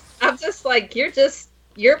hilarious. I'm just like,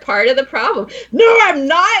 you're part of the problem. No, I'm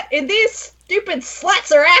not. And these stupid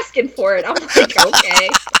sluts are asking for it. I'm like, okay,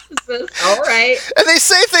 this is all right. And they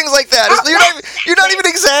say things like that. You're not even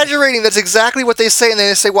exaggerating. That's exactly what they say. And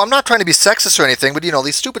they say, well, I'm not trying to be sexist or anything, but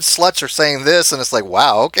these stupid sluts are saying this, and it's like,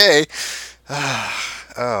 wow, okay.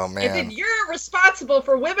 Oh man. And then you're responsible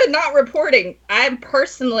for women not reporting. I'm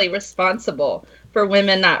personally responsible for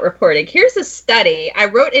women not reporting. Here's a study. I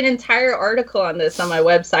wrote an entire article on this on my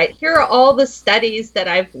website. Here are all the studies that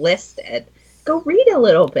I've listed. Go read a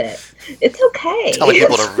little bit. It's okay. Telling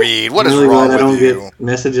people to read. What is really wrong glad with I don't you? get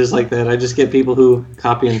messages like that. I just get people who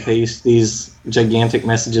copy and paste these gigantic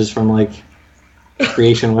messages from like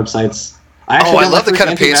creation websites. I love the cut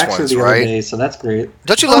and paste ones, right? Day, so that's great.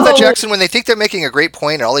 Don't you love that, Jackson? When they think they're making a great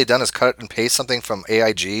point, and all they've done is cut and paste something from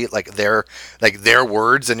AIG, like their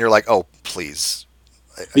words, and you're like, oh, please.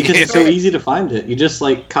 Because it's so easy to find it. You just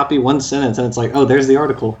like copy one sentence, and it's like, oh, there's the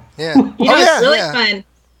article. Yeah. It's really fun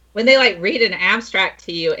when they like read an abstract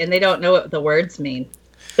to you and they don't know what the words mean.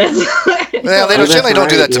 Well, they generally don't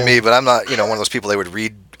do that to me, but I'm not, one of those people they would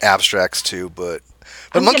read abstracts to, but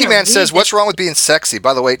Monkey Man says, what's wrong with being sexy?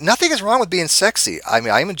 By the way, nothing is wrong with being sexy. I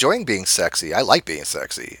mean, I'm enjoying being sexy. I like being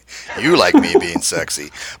sexy. You like me being sexy.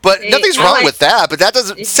 But nothing's wrong with that. But that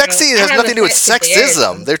doesn't... Sexy has nothing to do with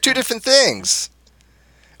sexism. They're two different things.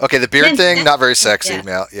 Okay, the beard thing, not very sexy.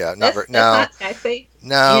 Yeah, not very... No. That's not sexy?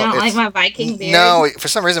 No. You don't like my Viking beard? No, for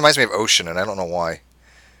some reason it reminds me of Ocean, and I don't know why.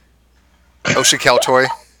 Ocean Keltoy.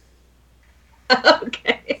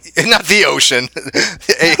 Okay. Not the ocean.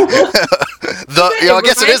 I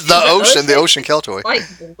guess it is the ocean. The ocean Keltoy. Like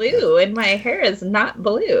blue, and my hair is not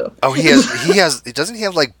blue. Oh, he has. Doesn't he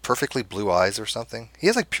have like perfectly blue eyes or something? He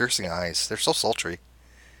has like piercing eyes. They're so sultry.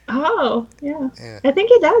 Oh, yeah. I think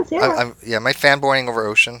he does. Yeah. Am I fanboying over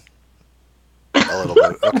Ocean? A little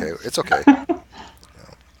bit. Okay, it's okay.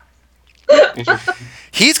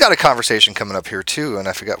 He's got a conversation coming up here too, and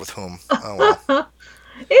I forgot with whom. Oh well.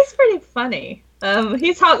 It's pretty funny.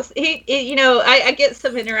 He talks. I get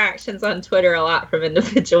some interactions on Twitter a lot from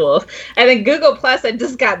individuals, and then Google Plus. I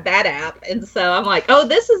just got that app, and so I'm like, oh,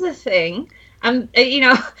 this is a thing. I'm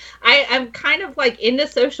kind of like into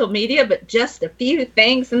social media, but just a few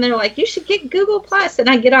things, and they're like, you should get Google Plus, and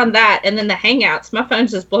I get on that, and then the Hangouts, my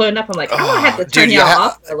phone's just blowing up. I'm like, I have to turn y'all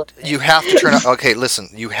off. You have to turn off. Okay, listen,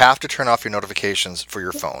 you have to turn off your notifications for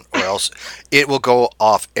your phone, or else it will go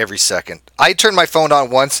off every second. I turned my phone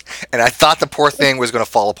on once, and I thought the poor thing was going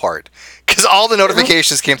to fall apart because all the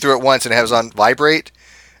notifications came through at once, and it was on vibrate.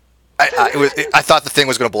 I thought the thing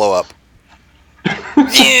was going to blow up.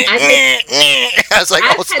 I was like,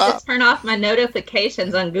 I've had to turn off my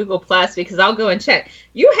notifications on Google Plus because I'll go and check.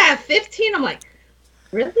 You have 15? I'm like,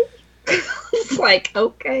 really? It's like,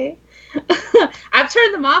 okay. I've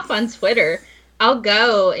turned them off on Twitter. I'll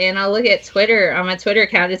go and I'll look at Twitter on my Twitter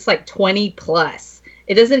account. It's like 20 plus.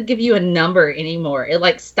 It doesn't give you a number anymore. It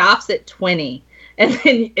like stops at 20 and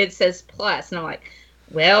then it says plus. And I'm like,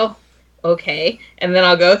 well, okay. And then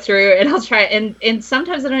I'll go through and I'll try, and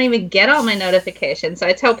sometimes I don't even get all my notifications. So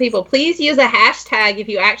I tell people, please use a hashtag if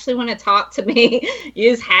you actually want to talk to me.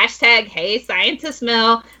 Use hashtag Hey Scientist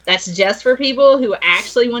Mel. That's just for people who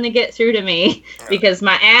actually want to get through to me because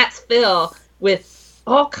my ads fill with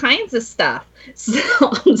all kinds of stuff. So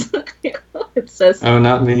it's just, oh,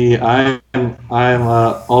 not me. I'm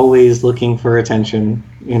always looking for attention.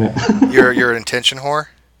 You're an attention whore.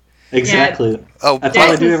 Exactly. Yeah. Oh, that's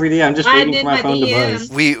all I do every day. I'm just waiting for my phone to buzz.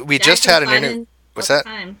 We just had an interview. What's that?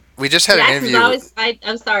 We just had an interview.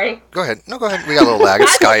 I'm sorry. Go ahead. No, go ahead. We got a little lag.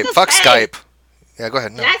 It's Skype. Fuck Skype. Yeah, go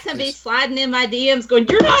ahead. No, Jackson be sliding in my DMs going,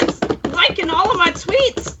 you're not liking all of my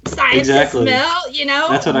tweets, Scientist Mel.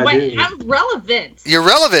 That's what I do. I'm relevant. You're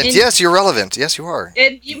relevant. Yes, you're relevant. Yes, you are.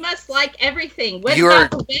 And you must like everything. What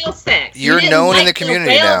about the whale sex? You're known in the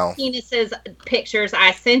community now. Penises pictures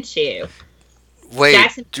I sent you. Wait,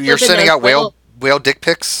 you're sending out whale dick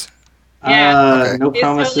pics? Yeah. Okay. No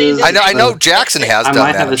promises. Totally I know Jackson has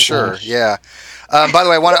done that, I'm sure. Yeah. By the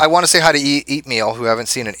way, I want to say hi to Eat Meal, who I haven't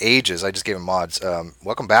seen in ages. I just gave him mods.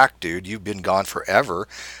 Welcome back, dude. You've been gone forever.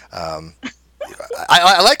 I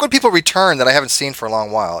like when people return that I haven't seen for a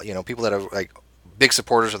long while. People that are like big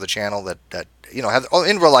supporters of the channel that have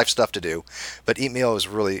in real life stuff to do. But Eat Meal is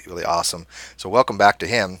really, really awesome. So welcome back to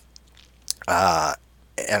him.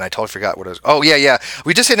 And I totally forgot what it was. Oh, yeah.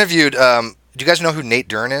 We just interviewed. Do you guys know who Nate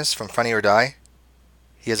Dern is from Funny or Die?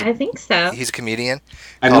 I think so. He's a comedian.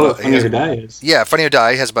 I know what Funny or Die is. Yeah, Funny or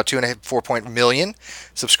Die has about 4 million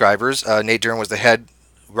subscribers. Nate Dern was the head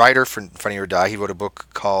writer for Funny or Die. He wrote a book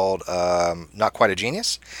called Not Quite a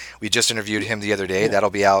Genius. We just interviewed him the other day. That'll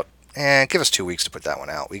be out. And give us 2 weeks to put that one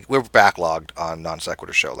out. We're backlogged on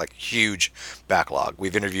Nonsequitur Show, like huge backlog.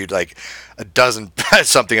 We've interviewed like a dozen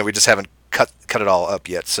something, and we just haven't cut it all up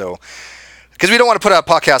yet. So, because we don't want to put out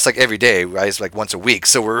podcasts like every day, right? It's like once a week,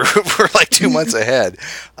 so we're like 2 months ahead.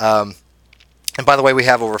 And by the way, we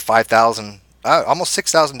have over 5,000, almost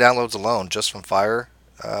 6,000 downloads alone just from Fireside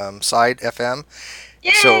FM.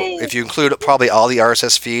 Yay! So if you include probably all the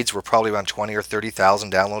RSS feeds, we're probably around 20 or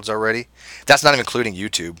 30,000 downloads already. That's not even including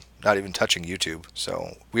YouTube, not even touching YouTube.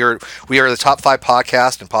 So we are the top 5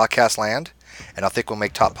 podcast in podcast land, and I think we'll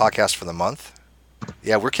make top podcast for the month.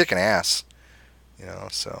 Yeah, we're kicking ass.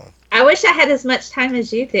 So. I wish I had as much time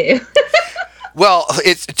as you do. Well,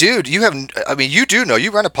 dude, you do know,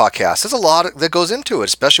 you run a podcast. There's a lot that goes into it,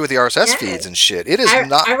 especially with the RSS feeds and shit. It is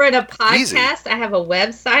not I run a podcast. Easy. I have a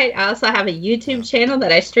website. I also have a YouTube channel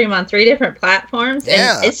that I stream on 3 different platforms.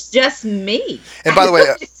 And it's just me. And by the way,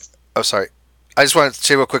 sorry. I just wanted to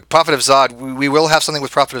say real quick, Prophet of Zod, we will have something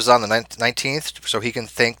with Prophet of Zod on the 19th, so he can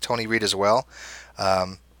thank Tony Reed as well.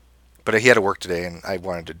 But he had to work today, and I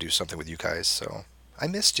wanted to do something with you guys, so I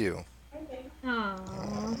missed you.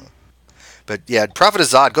 Aww. But yeah, Prophet of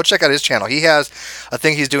Zod, go check out his channel. He has a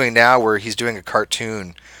thing he's doing now where he's doing a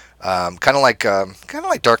cartoon, kind of like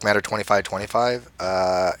Dark Matter 2525,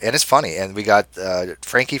 and it's funny. And we got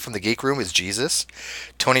Frankie from the Geek Room is Jesus,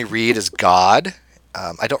 Tony Reed is God.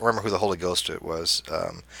 I don't remember who the Holy Ghost it was,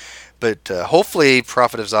 but hopefully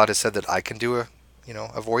Prophet of Zod has said that I can do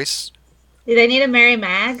a voice. Do they need a Mary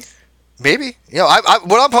Mags? Maybe.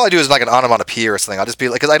 What I'll probably do is like an onomatopoeia or something. I'll just be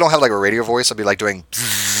like, because I don't have like a radio voice, I'll be like doing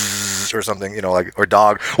or something, or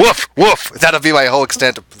dog, woof, woof. That'll be my whole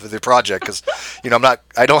extent of the project, because,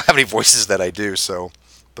 I don't have any voices that I do, so,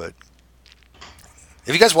 but.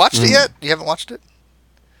 Have you guys watched it yet? You haven't watched it?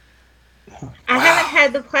 I haven't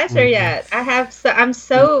had the pleasure yet. I'm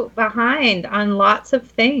so behind on lots of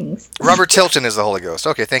things. Robert Tilton is the Holy Ghost.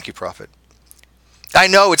 Okay, thank you, Prophet. I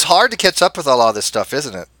know, it's hard to catch up with a lot of this stuff,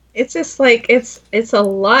 isn't it? It's just like, it's a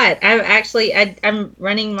lot. I'm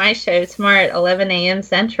running my show tomorrow at 11 a.m.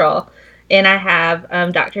 Central, and I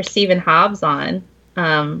have Dr. Stephen Hobbs on.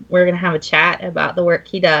 We're going to have a chat about the work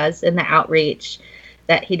he does and the outreach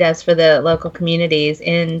that he does for the local communities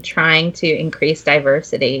in trying to increase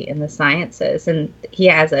diversity in the sciences. And he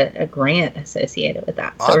has a grant associated with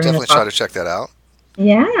that. So I'll definitely try to check that out.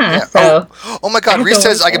 Yeah. So. Oh my God, Reese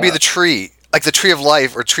says I could be the tree. Like the tree of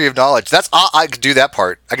life or tree of knowledge. I could do that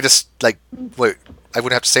part. I could just wait. I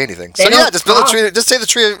wouldn't have to say anything. So yeah, just build a tree. Just say the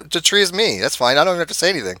tree is me. That's fine. I don't even have to say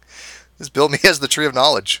anything. Just build me as the tree of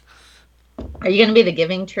knowledge. Are you going to be the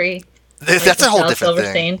giving tree? That's a whole different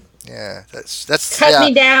thing. Yeah, that's cut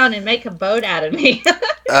me down and make a boat out of me.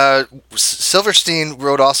 Silverstein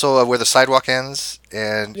wrote also Where the Sidewalk Ends,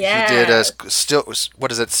 and he did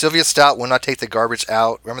what is it? Sylvia Stout Will Not Take the Garbage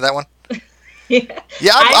Out. Remember that one?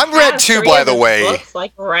 Yeah, I'm read too, by the way. Books,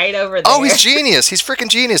 like right over there. Oh, he's genius. He's freaking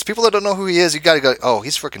genius. People that don't know who he is, you got to go, oh,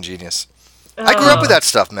 he's freaking genius. I grew up with that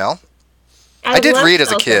stuff, Mel. I did read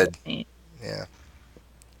as a kid. Yeah.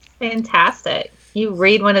 Fantastic. You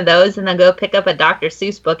read one of those and then go pick up a Dr.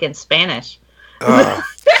 Seuss book in Spanish.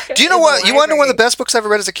 Do you know what? You want to know one of the best books I ever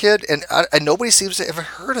read as a kid? And nobody seems to have ever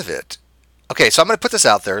heard of it. Okay, so I'm going to put this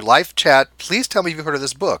out there. Live chat, please tell me if you've heard of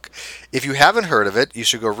this book. If you haven't heard of it, you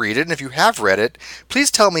should go read it. And if you have read it,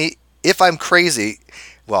 please tell me if I'm crazy.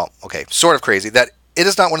 Well, okay, sort of crazy. That it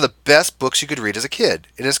is not one of the best books you could read as a kid.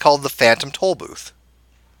 It is called The Phantom Toll Booth.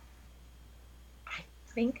 I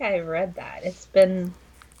think I read that.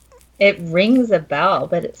 It rings a bell,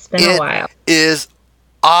 but it's been a while. It is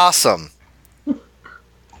awesome.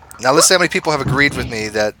 Now, let's see how many people have agreed with me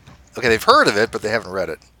that, okay, they've heard of it, but they haven't read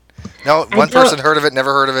it. No, one person heard of it,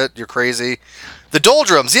 never heard of it. You're crazy. The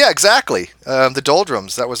Doldrums, yeah, exactly. The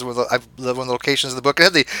Doldrums. That was one of the locations of the book. It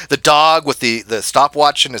had the dog with the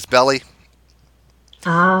stopwatch in his belly.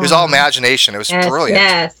 It was all imagination. It was brilliant.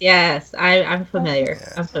 Yes. I'm familiar.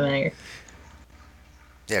 Yeah. I'm familiar.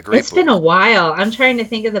 Yeah, great. It's been a while. I'm trying to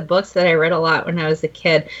think of the books that I read a lot when I was a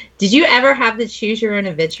kid. Did you ever have the Choose Your Own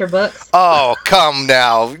Adventure books? Oh, come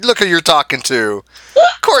now. Look who you're talking to.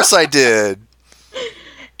 Of course I did.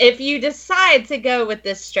 if you decide to go with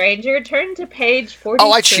this stranger, turn to page 43.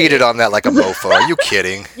 Oh, I cheated on that like a mofo. Are you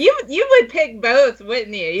kidding? You would pick both,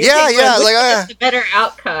 wouldn't you? Yeah. Like the better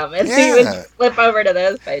outcome, and you would flip over to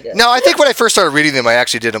those pages. No, I think when I first started reading them, I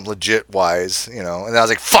actually did them legit wise, and I was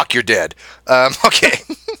like, "Fuck, you're dead." Okay.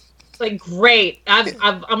 Like, great,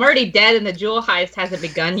 I'm already dead, and the jewel heist hasn't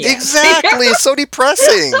begun yet. Exactly, it's so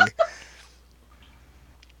depressing.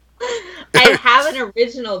 I have an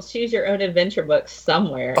original Choose Your Own Adventure book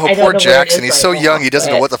somewhere. Oh, poor Jackson. He's so young, he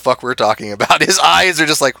doesn't know what the fuck we're talking about. His eyes are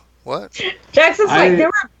just like, what? Jackson's like, there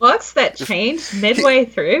were books that changed midway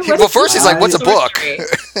through? Well, first he's like, what's a book?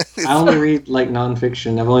 I only read, like,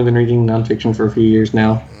 nonfiction. I've only been reading nonfiction for a few years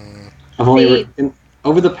now. I've only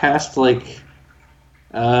over the past, like,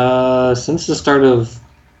 since the start of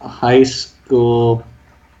high school,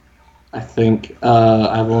 I think,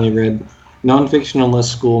 I've only read nonfiction unless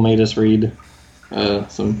school made us read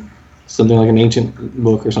something like an ancient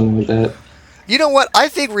book or something like that. You know what? I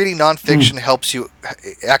think reading nonfiction helps you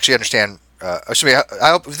actually understand. I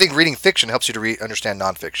think reading fiction helps you to understand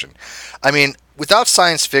nonfiction. I mean, without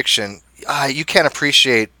science fiction, you can't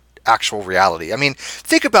appreciate actual reality. I mean,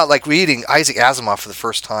 think about like reading Isaac Asimov for the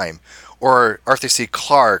first time, or Arthur C.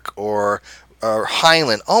 Clarke, or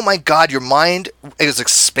Heinlein. Oh my God, your mind is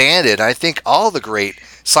expanded. I think all the great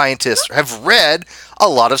scientists have read a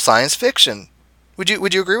lot of science fiction. Would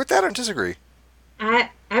you agree with that or disagree?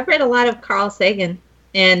 I've read a lot of Carl Sagan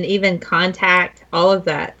and even Contact, all of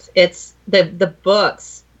that. It's the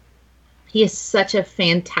books. He is such a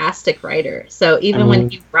fantastic writer. So even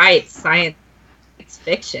when he writes science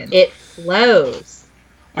fiction, it flows.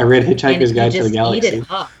 I read Hitchhiker's Guide to the Galaxy.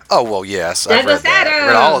 Oh, well, yes. I've read that.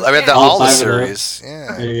 I read all the series.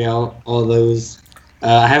 Yeah. There you go. All those.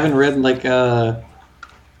 I haven't read like the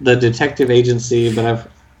Detective Agency, but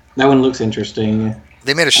that one looks interesting.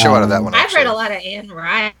 They made a show out of that one. I've read a lot of Anne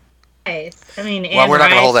Rice. I mean, Anne we're not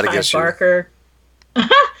going to hold that against Barker.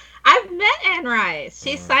 I've met Anne Rice.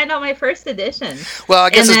 She signed all my first edition. Well, I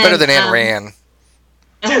guess it's better than Anne Rand.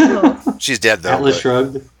 She's dead, though. Atlas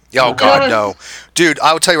Shrugged. Oh, God, no. Dude,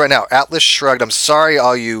 I will tell you right now, Atlas Shrugged, I'm sorry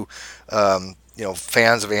all you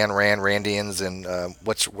fans of Ayn Rand, Randians, and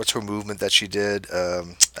what's her movement that she did? Oh,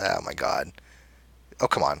 my God. Oh,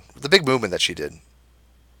 come on. The big movement that she did.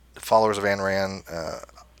 The followers of Ayn Rand.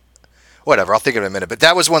 Whatever, I'll think of it in a minute. But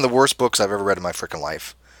that was one of the worst books I've ever read in my freaking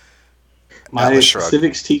life. My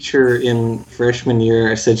civics teacher in freshman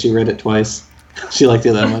year said she read it twice. She liked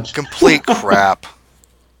it that much. Complete crap.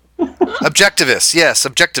 Objectivist, yes,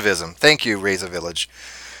 objectivism. Thank you, Raise a Village.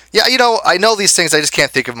 Yeah, I know these things. I just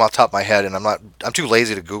can't think of them off the top of my head, and I'm too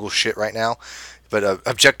lazy to Google shit right now. But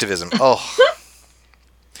objectivism, oh.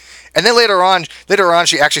 And then later on,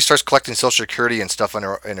 she actually starts collecting Social Security and stuff in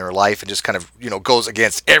her life, and just kind of goes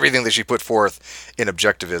against everything that she put forth in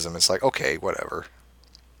objectivism. It's like, okay, whatever.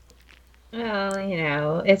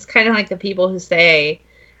 Well, it's kind of like the people who say,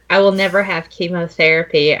 I will never have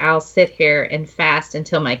chemotherapy. I'll sit here and fast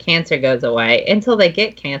until my cancer goes away, until they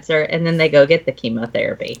get cancer, and then they go get the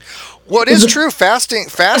chemotherapy. Well, it is true. Fasting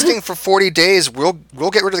for 40 days will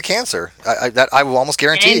get rid of the cancer. That I will almost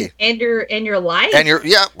guarantee. And your life. And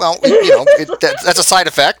that's a side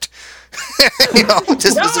effect. No one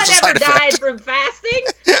ever died from fasting.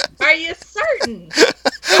 Are you certain?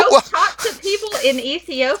 Go talk to people in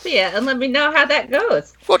Ethiopia and let me know how that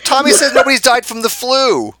goes. Well, Tommy says nobody's died from the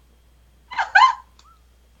flu.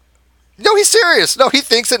 No, he's serious. No, he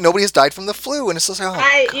thinks that nobody has died from the flu, and it's just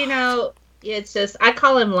it's just I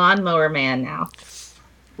call him Lawnmower Man now.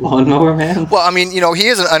 Lawnmower Man? Well, I mean, he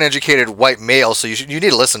is an uneducated white male, so you need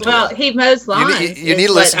to listen to him. Well, he mows lawns. You need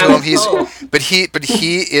to listen to him. But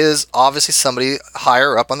he is obviously somebody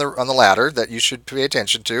higher up on the ladder that you should pay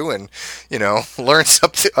attention to, and learn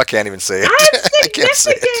something. I can't even say it. I can't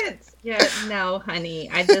say it. Yeah, no, honey.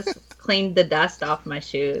 I just cleaned the dust off my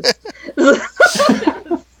shoes.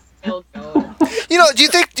 Still going. Do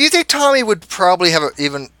you think Tommy would probably have he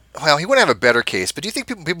wouldn't have a better case, but do you think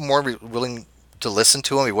people more willing to listen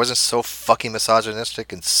to him? He wasn't so fucking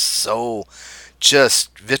misogynistic and so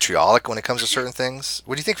just vitriolic when it comes to certain things.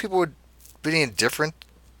 Would you think people would be any different?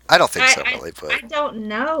 I don't think so, really. But I don't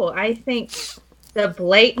know. I think the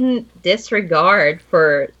blatant disregard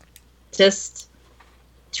for just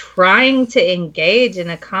trying to engage in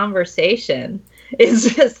a conversation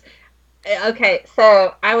is just okay.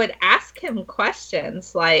 So I would ask him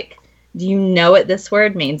questions like, do you know what this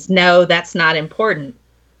word means? No, that's not important.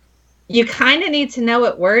 You kind of need to know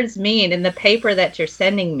what words mean in the paper that you're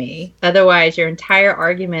sending me. Otherwise, your entire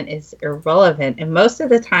argument is irrelevant. And most of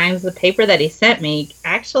the times, the paper that he sent me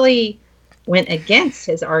actually went against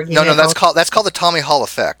his argument. No, that's called the Tommy Hall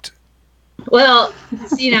effect. Well,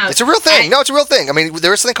 you know, It's a real thing. No, it's a real thing. I mean,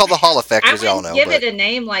 there is something called the Hall effect, I as you all wouldn't know. give it a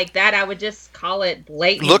name like that. I would just call it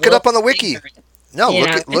blatant. Look it up on the wiki. ignorance. No, You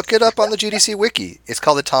look it up on the GDC wiki. It's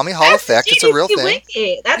called the Tommy Hall That's effect. the It's a real GDC thing.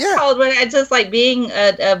 Wiki. That's Yeah. called when it's just like being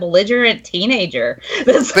a belligerent teenager.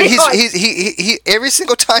 That's But like, he every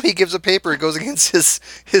single time he gives a paper, it goes against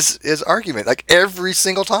his argument, like every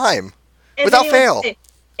single time, and without then he would fail. say,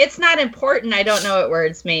 it's not important. I don't know what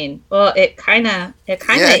words mean. Well, it kind of Yeah,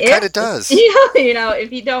 is. it kind of does. You know,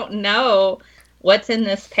 if you don't know what's in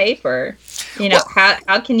this paper, you know, Well,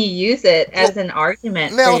 how can you use it as an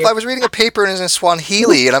argument? Mel, for if your- I was reading a paper and it's in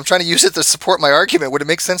Swahili and I'm trying to use it to support my argument, would it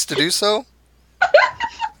make sense to do so?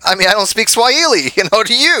 I mean, I don't speak Swahili,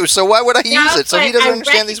 to you, so why would I use it? So he doesn't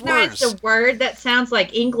understand these words. I recognize a word that sounds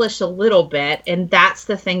like English a little bit, and that's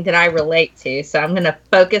the thing that I relate to. So I'm going to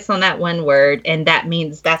focus on that one word, and that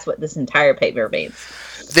means that's what this entire paper means.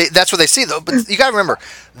 That's what they see, though. But you got to remember,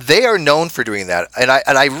 they are known for doing that, and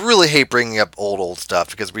I really hate bringing up old stuff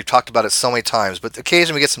because we've talked about it so many times. But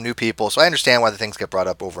occasionally we get some new people, so I understand why the things get brought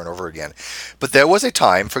up over and over again. But there was a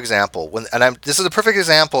time, for example, this is a perfect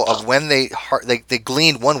example of when they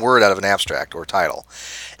gleaned one word out of an abstract or title,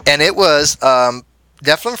 and it was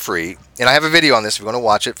Nephilim Free. And I have a video on this if you want to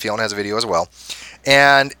watch it. Fiona has a video as well,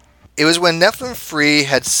 and it was when Nephilim Free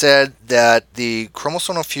had said that the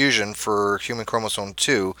chromosomal fusion for human chromosome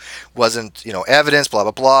 2 wasn't, evidence, blah,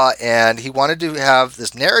 blah, blah, and he wanted to have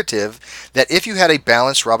this narrative that if you had a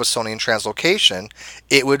balanced Robertsonian translocation,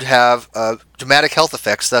 it would have dramatic health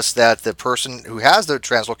effects, thus that the person who has the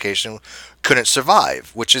translocation couldn't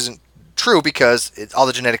survive, which isn't true because all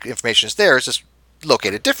the genetic information is there, it's just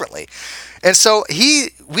located differently. And so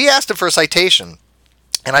we asked him for a citation.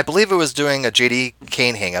 And I believe it was doing a J.D.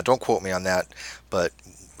 Kane hangout. Don't quote me on that, but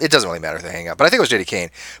it doesn't really matter if they hang out. But I think it was J.D. Kane.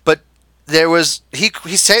 But there was he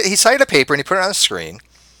cited a paper and he put it on the screen.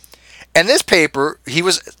 And this paper he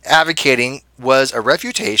was advocating was a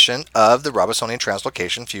refutation of the Robertsonian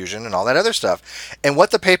translocation fusion and all that other stuff. And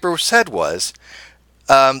what the paper said was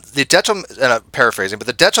paraphrasing, but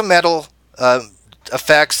the detrimental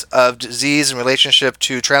effects of disease in relationship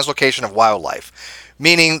to translocation of wildlife.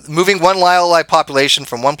 Meaning moving one wildlife population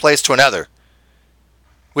from one place to another,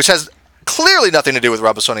 which has clearly nothing to do with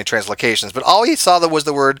Robertsonian translocations, but all he saw was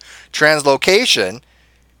the word translocation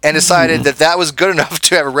and decided that was good enough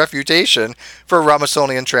to have a refutation for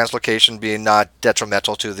Robertsonian translocation being not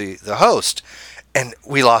detrimental to the host. And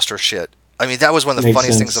we lost our shit. I mean, that was one of the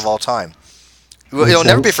funniest things of all time. It'll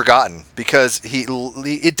never be forgotten because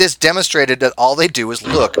it just demonstrated that all they do is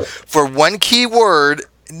look for one key word,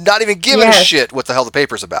 not even giving a shit what the hell the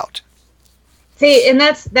paper's about. See, and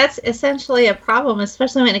that's essentially a problem,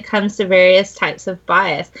 especially when it comes to various types of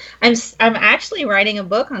bias. I'm actually writing a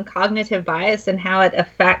book on cognitive bias and how it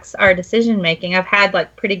affects our decision making. I've had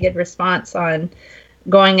pretty good response on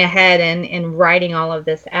going ahead and writing all of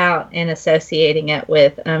this out and associating it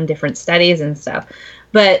with different studies and stuff.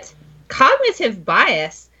 But cognitive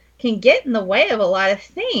bias can get in the way of a lot of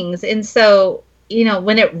things, and so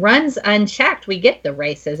when it runs unchecked, we get the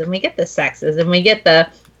races and we get the sexes and we get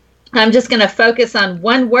I'm just going to focus on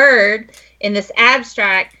one word in this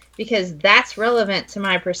abstract because that's relevant to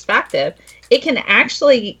my perspective. It can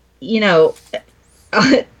actually,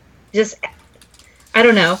 just, I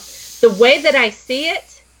don't know, the way that I see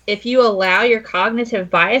it, if you allow your cognitive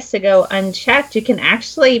bias to go unchecked, you can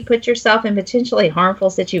actually put yourself in potentially harmful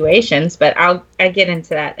situations. But I get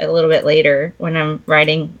into that a little bit later when I'm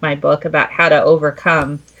writing my book about how to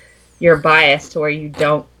overcome your bias to where you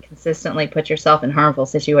don't consistently put yourself in harmful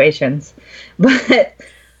situations. But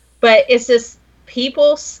it's just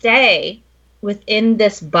people stay within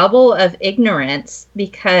this bubble of ignorance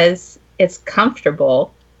because it's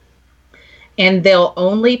comfortable. And they'll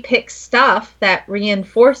only pick stuff that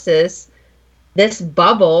reinforces this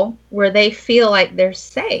bubble where they feel like they're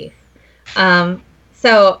safe.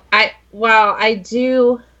 So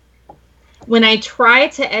when I try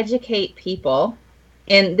to educate people,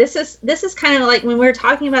 and this is kind of like when we're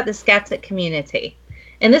talking about the skeptic community,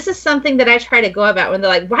 and this is something that I try to go about when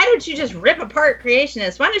they're like, why don't you just rip apart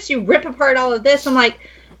creationists? Why don't you rip apart all of this? I'm like,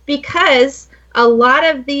 because a lot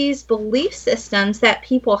of these belief systems that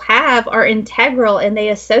people have are integral and they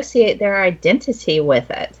associate their identity with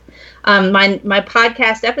it. My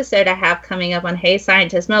podcast episode I have coming up on Hey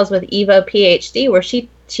Scientist Mills with Evo PhD, where she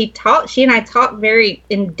and I talk very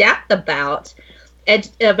in depth about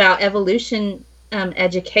evolution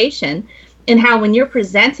education and how when you're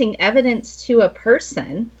presenting evidence to a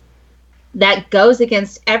person that goes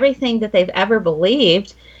against everything that they've ever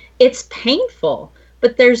believed, it's painful.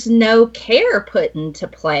 But there's no care put into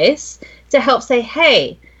place to help say,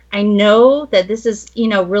 hey, I know that this is,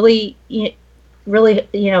 really, really,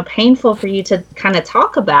 painful for you to kind of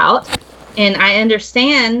talk about. And I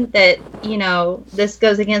understand that, this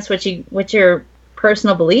goes against what your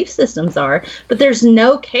personal belief systems are, but there's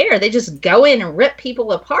no care. They just go in and rip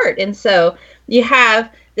people apart. And so you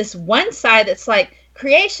have this one side that's like,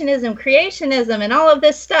 creationism, and all of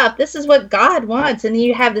this stuff. This is what God wants. And then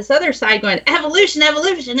you have this other side going, evolution,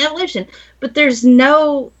 evolution, evolution. But there's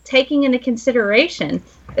no taking into consideration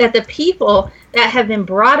that the people that have been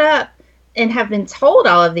brought up and have been told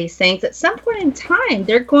all of these things, at some point in time,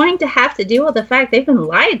 they're going to have to deal with the fact they've been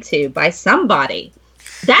lied to by somebody.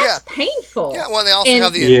 That's painful. Yeah, well, they also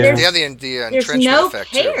have the entrenchment no effect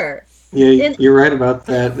care. too. Yeah, you're right about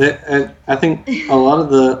that. I think a lot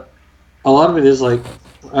of it is like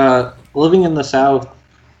living in the South.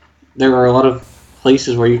 There are a lot of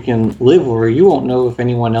places where you can live where you won't know if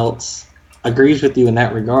anyone else agrees with you in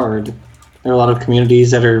that regard. There are a lot of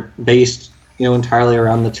communities that are based, entirely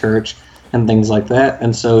around the church and things like that.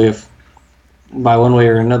 And so if by one way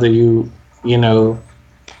or another you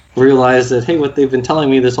realize that, hey, what they've been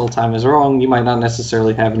telling me this whole time is wrong, you might not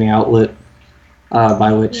necessarily have any outlet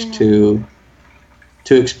by which to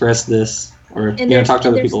express this or talk to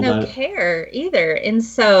other people about it. There's no care either. And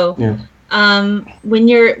so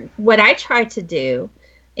what I try to do,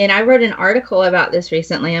 and I wrote an article about this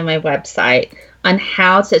recently on my website on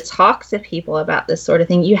how to talk to people about this sort of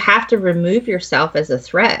thing. You have to remove yourself as a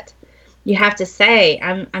threat. You have to say,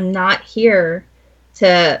 I'm not here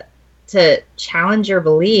to challenge your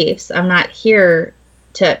beliefs. I'm not here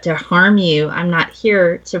to harm you. I'm not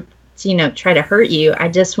here to try to hurt you. I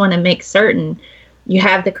just want to make certain you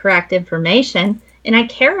have the correct information, and I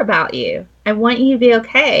care about you. I want you to be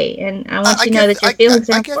okay, and I want you to know that your feelings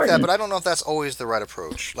are important. I get that, but I don't know if that's always the right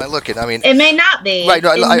approach. Like, look, it may not be. Right,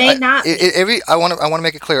 no, it may not be. I want to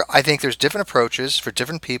make it clear. I think there's different approaches for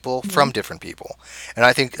different people from different people, and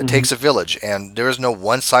I think it takes a village, and there is no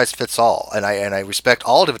one size fits all. And I respect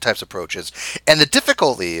all different types of approaches. And the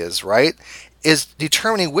difficulty is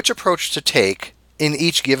determining which approach to take in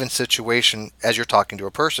each given situation as you're talking to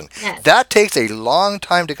a person. Yes. That takes a long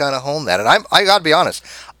time to kind of hone that. And I got to be honest,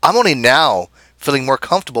 I'm only now feeling more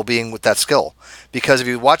comfortable being with that skill. Because if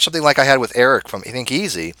you watch something like I had with Eric from Think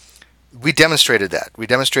Easy, we demonstrated that. We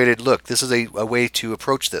demonstrated, look, this is a way to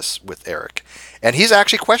approach this with Eric. And he's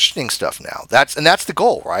actually questioning stuff now. That's the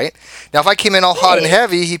goal, right? Now, if I came in all hot and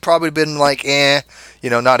heavy, he'd probably been like,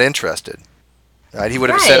 not interested. Right? He would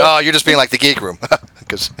have said, "Oh, you're just being like the geek room,"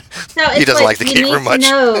 because he doesn't like the geek room much.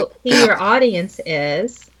 You need to know who your audience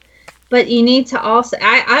is, but you need to also.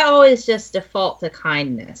 I always just default to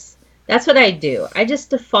kindness. That's what I do. I just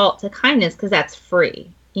default to kindness because that's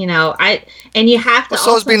free. And you have to.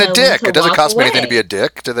 So is being a dick. It doesn't cost me anything to be a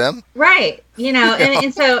dick to them. Right.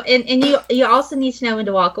 And you also need to know when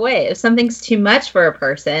to walk away. If something's too much for a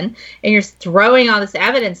person and you're throwing all this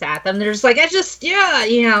evidence at them, they're just like,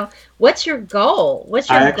 what's your goal? What's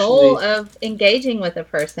your goal of engaging with a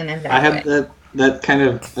person in that way? I had that kind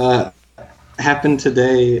of happened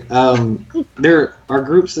today. There are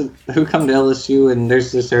groups who come to LSU, and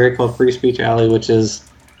there's this area called Free Speech Alley, which is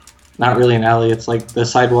not really an alley. It's like the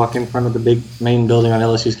sidewalk in front of the big main building on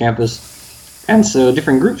LSU's campus. And so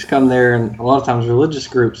different groups come there, and a lot of times religious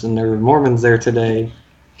groups, and there were Mormons there today.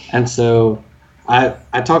 And so I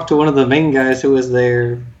talked to one of the main guys who was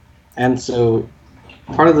there. And so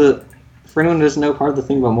for anyone who doesn't know, part of the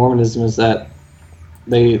thing about Mormonism is that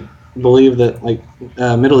they believe that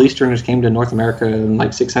Middle Easterners came to North America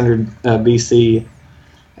in 600 BC.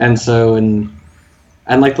 And so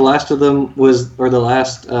and the last of them the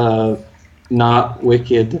last not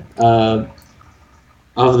wicked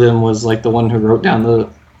of them was the one who wrote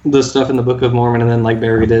down the stuff in the Book of Mormon and then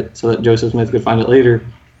buried it so that Joseph Smith could find it later,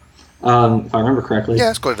 if I remember correctly. Yeah,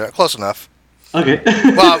 it's close enough. Okay.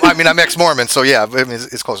 Well, I mean, I'm ex-Mormon, so yeah,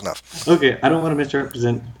 it's close enough. Okay, I don't want to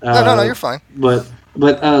misrepresent. No, you're fine. But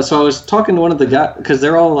so I was talking to one of the guys because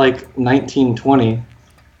they're all 19, 20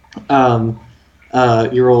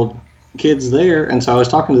 year old kids there, and so I was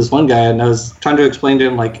talking to this one guy, and I was trying to explain to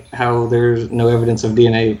him how there's no evidence of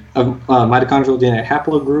DNA of mitochondrial DNA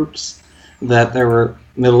haplogroups, that there were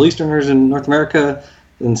Middle Easterners in North America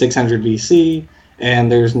in 600 BC,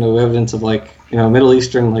 and there's no evidence of Middle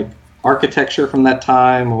Eastern architecture from that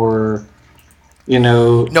time, or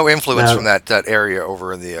no influence from that area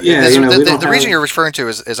over in the the region you're referring to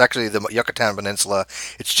is actually the Yucatan Peninsula.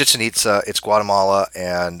 It's Chichen Itza, it's Guatemala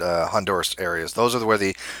and Honduras areas. Those are where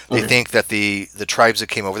they think that the tribes that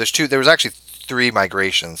came over. There was actually three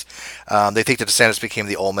migrations. They think the descendants became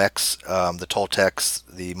the Olmecs, the Toltecs,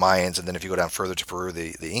 the Mayans, and then if you go down further to Peru,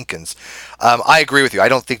 the Incans. I agree with you. I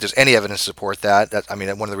don't think there's any evidence to support that. I mean,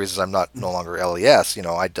 one of the reasons I'm no longer LES,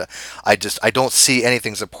 I don't see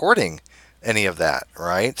anything supporting any of that,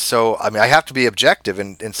 right? So, I mean, I have to be objective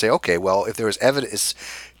and say, okay, well, if there was evidence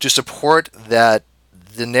to support that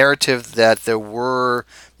the narrative that there were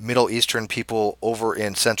Middle Eastern people over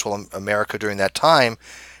in Central America during that time,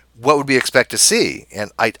 what would we expect to see?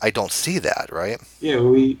 And I don't see that, right?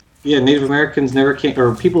 Yeah, Native Americans never came,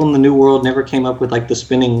 or people in the New World never came up with like the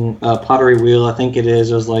spinning pottery wheel. I think it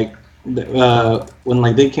was like when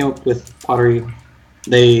like they came up with pottery,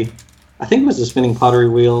 I think it was the spinning pottery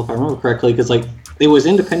wheel, if I remember correctly, because like it was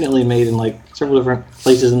independently made in like several different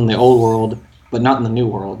places in the Old World, but not in the New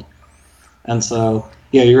World. And so,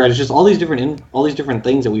 yeah, you're right. It's just all these different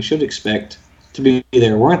things that we should expect to be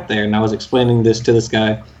there weren't there. And I was explaining this to this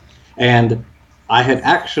guy, and I had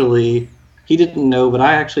actually, he didn't know, but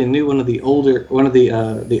I actually knew one of the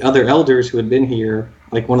other elders who had been here,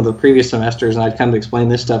 like one of the previous semesters, and I'd kind of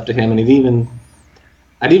explained this stuff to him, and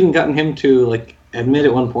I'd even gotten him to like admit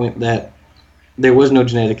at one point that there was no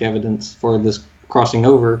genetic evidence for this crossing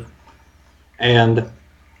over, and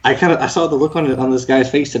I saw the look on this guy's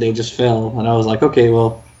face today just fell, and I was like, okay,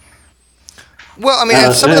 well. Well, I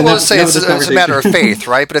mean, some of them will say it's a matter of faith,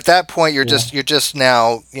 right? But at that point, you're just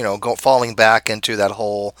now, falling back into that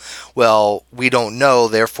whole, well, we don't know,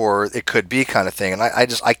 therefore it could be kind of thing, and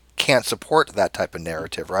I can't support that type of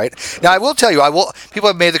narrative, right? Now, I will tell you, people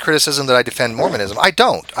have made the criticism that I defend Mormonism. I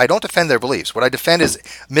don't defend their beliefs. What I defend is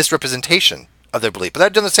misrepresentation of their belief. But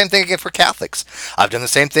I've done the same thing again for Catholics. I've done the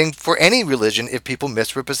same thing for any religion if people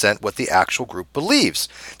misrepresent what the actual group believes.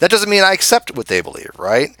 That doesn't mean I accept what they believe,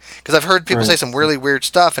 right? Because I've heard people say some really weird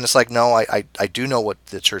stuff, and it's like, no, I do know what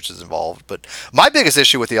the church is involved. But my biggest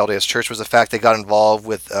issue with the LDS Church was the fact they got involved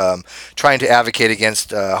with trying to advocate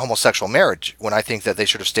against homosexual marriage, when I think that they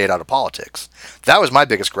should have stayed out of politics. That was my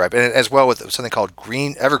biggest gripe, and as well with something called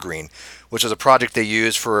Evergreen, which is a project they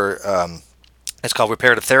use for... it's called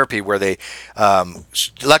reparative therapy, where they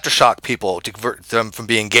electroshock people to convert them from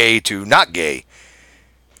being gay to not gay.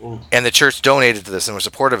 And the church donated to this and was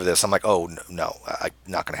supportive of this. I'm like, oh, no,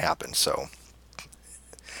 not going to happen. So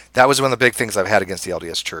that was one of the big things I've had against the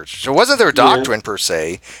LDS Church. So it wasn't their doctrine per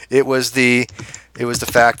se. It was the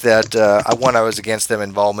fact that, I was against them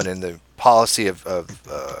involvement in the policy of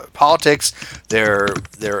politics, their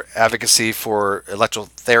advocacy for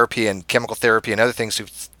electrotherapy and chemical therapy and other things to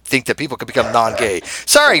think that people could become non-gay.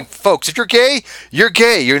 Sorry, folks, if you're gay, you're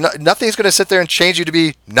gay. Nothing's going to sit there and change you to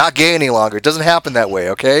be not gay any longer. It doesn't happen that way,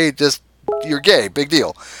 okay? Just, you're gay. Big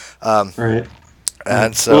deal. Right.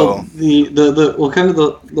 And so... Well, kind of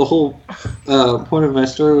the whole point of my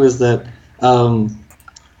story was that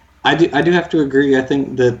I do have to agree. I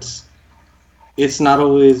think that it's not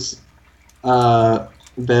always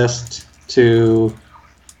best to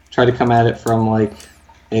try to come at it from like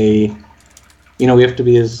we have to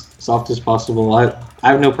be as soft as possible. I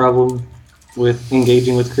have no problem with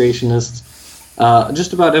engaging with creationists.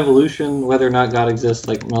 Just about evolution, whether or not God exists,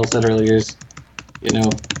 like Mel said earlier,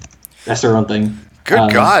 that's their own thing.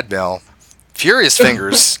 Good God, Mel. Furious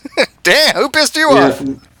fingers. Damn, who pissed you off?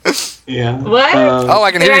 Yeah. What?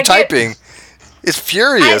 I can hear you typing. It's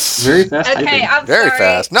furious. Very fast. Okay, I'm very sorry.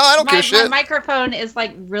 fast. No, I don't give a shit. My microphone is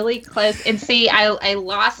like really close, and see, I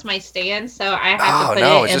lost my stand, so I have to put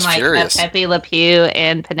it in like furious. a Pepe Le Pew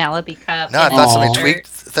and Penelope cup. No, I thought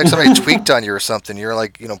somebody tweaked on you or something. You're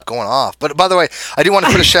like, going off. But by the way, I do want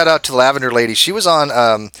to put a shout out to the Lavender Lady. She was on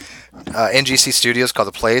NGC Studios called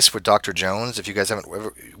The Place with Dr. Jones. If you guys haven't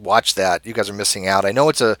ever watched that, you guys are missing out. I know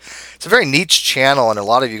it's a very niche channel, and a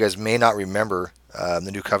lot of you guys may not remember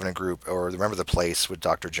the New Covenant group or remember The Place with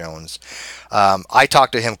Dr. Jones. I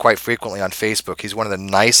talk to him quite frequently on Facebook. He's one of the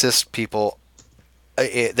nicest people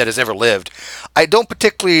that has ever lived. I don't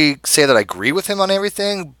particularly say that I agree with him on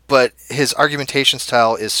everything, but his argumentation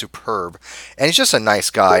style is superb, and he's just a nice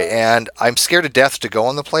guy, and I'm scared to death to go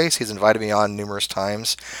on The Place. He's invited me on numerous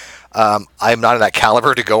times. I'm not of that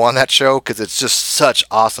caliber to go on that show because it's just such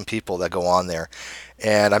awesome people that go on there.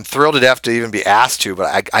 And I'm thrilled to death to even be asked to,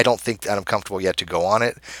 but I don't think that I'm comfortable yet to go on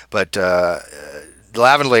it. But the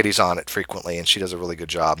Lavender Lady's on it frequently, and she does a really good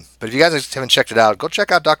job. But if you guys haven't checked it out, go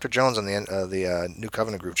check out Dr. Jones on the New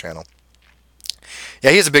Covenant Group channel. Yeah,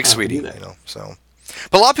 he's a big sweetie, so.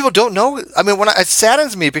 But a lot of people don't know. I mean, it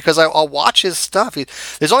saddens me because I'll watch his stuff.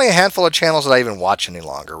 There's only a handful of channels that I even watch any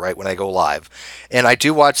longer, right, when I go live. And I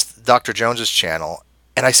do watch Dr. Jones's channel,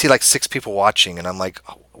 and I see like 6 people watching, and I'm like,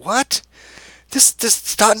 oh, what?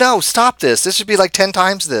 Stop this. This should be like 10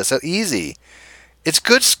 times this. Easy. It's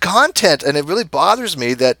good content, and it really bothers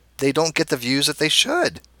me that they don't get the views that they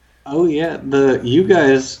should. Oh yeah, you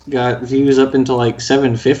guys got views up into like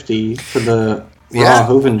 750 for the Raw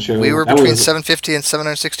Hoven show. We were between 750 and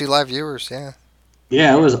 760 live viewers. Yeah.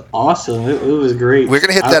 Yeah, it was awesome. It was great. We're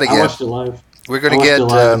gonna hit that again. I watched it live. We're gonna get.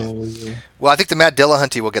 Well, I think the Matt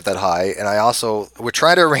Dillahunty will get that high, and we're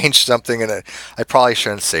trying to arrange something, and I probably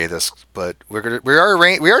shouldn't say this, but we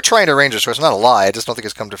are trying to arrange this. So it's not a lie. I just don't think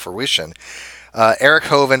it's come to fruition. Eric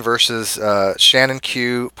Hoven versus Shannon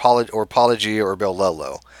Q, Paula G, or Bill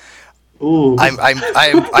Lello. Ooh.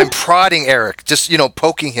 I'm prodding Eric, just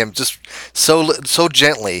poking him, just so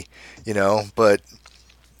gently, But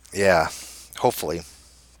yeah, hopefully.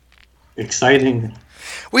 Exciting.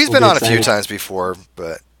 Well, he's been on a few times before,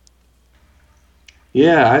 but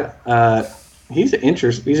yeah, he's an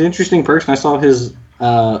interesting person. I saw his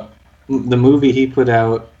the movie he put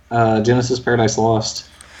out, Genesis Paradise Lost.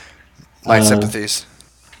 My sympathies.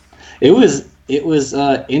 It was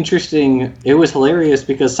interesting. It was hilarious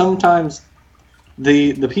because sometimes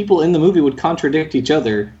the people in the movie would contradict each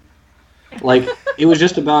other. Like, it was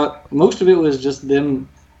just about, most of it was just them,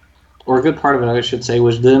 or a good part of it, I should say,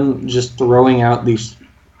 was them just throwing out these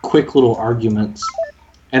quick little arguments,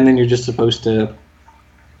 and then you're just supposed to,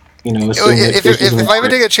 assume if I ever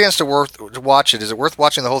get a chance to watch it, is it worth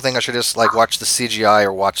watching the whole thing? I should just watch the CGI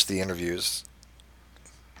or watch the interviews.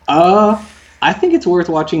 I think it's worth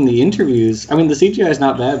watching the interviews. I mean, the CGI is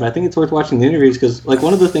not bad, but I think it's worth watching the interviews because,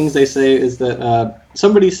 one of the things they say is that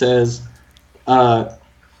somebody says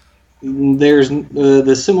there's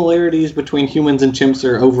the similarities between humans and chimps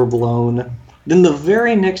are overblown. Then the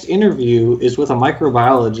very next interview is with a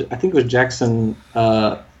microbiologist. I think it was Jackson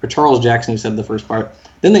or Charles Jackson who said the first part.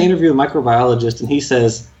 Then they interview a microbiologist, and he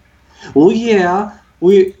says, "Well, yeah,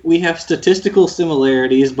 we have statistical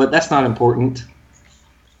similarities, but that's not important."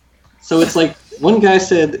 So it's like one guy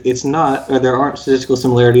said it's not, or there aren't statistical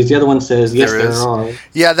similarities. The other one says yes, there are.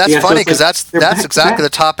 Yeah, that's funny because that's exactly the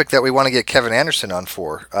topic that we want to get Kevin Anderson on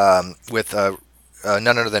for, with none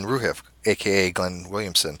other than Ruhiff, aka Glenn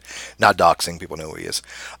Williamson. Not doxing, people know who he is.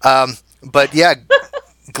 But yeah,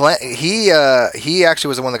 Glenn, he actually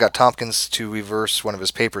was the one that got Tompkins to reverse one of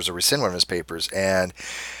his papers or rescind one of his papers, and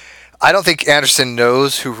I don't think Anderson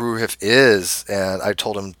knows who Ruhiff is, and I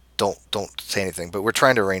told him, Don't say anything, but we're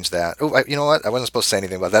trying to arrange that. Oh, you know what? I wasn't supposed to say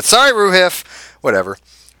anything about that. Sorry, Ruhiff. Whatever.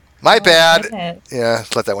 My bad. Yeah,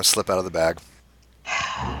 let that one slip out of the bag.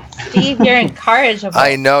 Steve, you're incorrigible.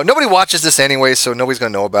 I know. Nobody watches this anyway, so nobody's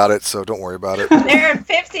going to know about it, so don't worry about it. There are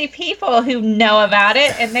 50 people who know about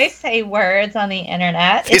it, and they say words on the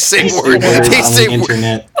internet. They say words.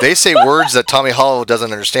 They say words that Tommy Hollow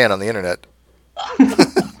doesn't understand on the internet.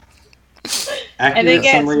 And they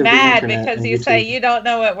get mad because you say you don't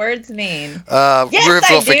know what words mean. Yes, Ruhiff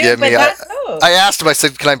will forgive me. I asked him. I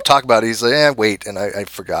said, "Can I talk about it?" He's like, "Wait," and I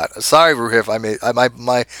forgot. Sorry, Ruhiff.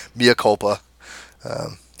 My mea culpa.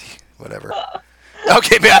 Whatever.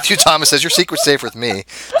 Okay, Matthew Thomas says your secret's safe with me.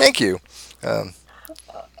 Thank you. Yeah,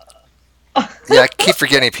 I keep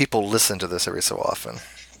forgetting people listen to this every so often.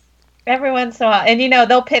 Every once in a while, and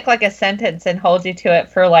they'll pick a sentence and hold you to it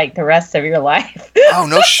for the rest of your life. Oh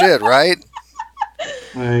no, shit, right?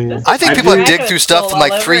 I think people have dig through stuff from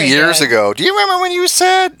 3 years ago. Do you remember when you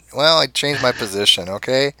said? Well, I changed my position.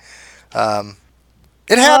 Okay,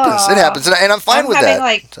 it happens, and I'm fine with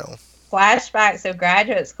that. Flashbacks of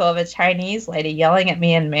graduate school of a Chinese lady yelling at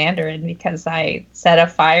me in Mandarin because I set a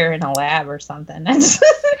fire in a lab or something. We're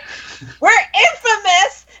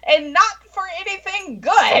infamous and not for anything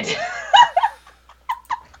good.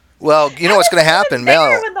 Well, you know what's going to happen, Mel.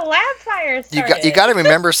 When the lab fire started. You got to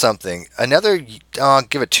remember something. Another,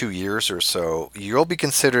 give it 2 years or so, you'll be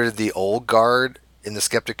considered the old guard in the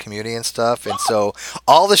skeptic community and stuff, and so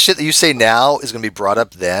all the shit that you say now is going to be brought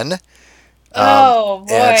up then. Oh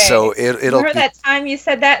boy! And so it'll remember that time you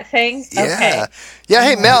said that thing? Yeah, okay. Yeah.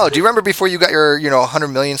 Hey Mel, do you remember before you got your 100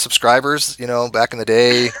 million subscribers? Back in the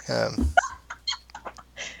day.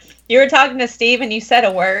 You were talking to Steve and you said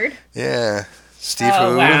a word. Yeah. Steve,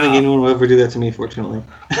 who? Wow. I don't think anyone will ever do that to me, fortunately.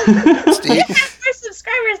 Steve, you have more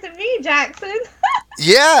subscribers than me, Jackson.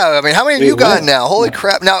 Yeah, I mean, how many have you got now? Holy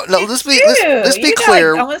crap! Now, let's be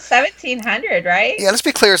clear. Almost 1,700, right? Yeah, let's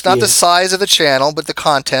be clear. It's not the size of the channel, but the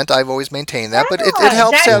content. I've always maintained that, but it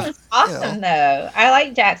helps. Jackson's awesome, though. I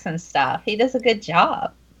like Jackson's stuff. He does a good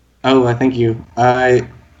job. Oh, I thank you. I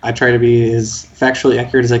try to be as factually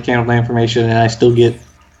accurate as I can with my information, and I still get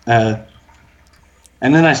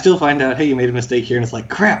And then I still find out, hey, you made a mistake here, and it's like,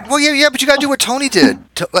 crap. Well, yeah, but you got to do what Tony did.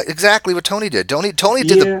 Exactly what Tony did. Tony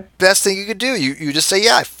did the best thing you could do. You just say,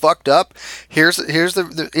 yeah, I fucked up. Here's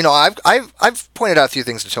the I've pointed out a few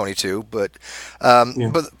things to Tony too, but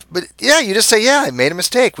you just say, yeah, I made a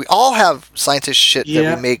mistake. We all have scientist shit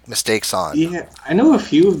that we make mistakes on. Yeah, I know a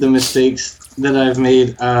few of the mistakes that I've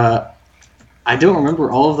made. I don't remember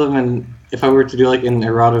all of them, and if I were to do like an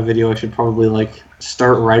errata video, I should probably like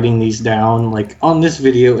start writing these down. Like on this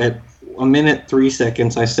video at 1 minute 3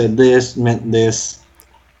 seconds, I said this, meant this,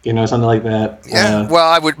 something like that. Yeah.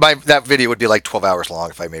 Well, that video would be like 12 hours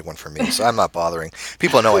long if I made one for me, so I'm not bothering.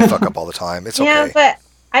 People know I fuck up all the time. It's okay. Yeah, but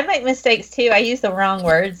I make mistakes too. I use the wrong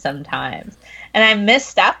words sometimes. And I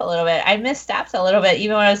misstep a little bit. I misstepped a little bit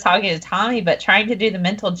even when I was talking to Tommy, but trying to do the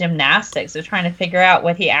mental gymnastics of trying to figure out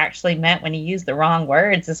what he actually meant when he used the wrong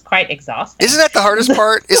words is quite exhausting. Isn't that the hardest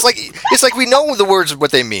part? It's like we know the words,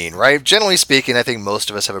 what they mean, right? Generally speaking, I think most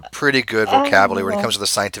of us have a pretty good vocabulary when it comes to the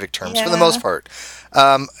scientific terms, for the most part.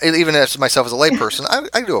 Even as myself as a layperson,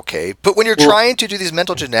 I do okay. But when you're trying to do these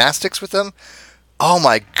mental gymnastics with them, oh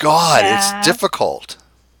my God, it's difficult.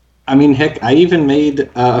 I mean, heck, I even made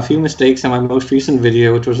a few mistakes in my most recent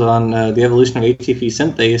video, which was on the evolution of ATP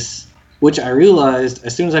synthase, which I realized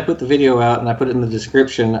as soon as I put the video out and I put it in the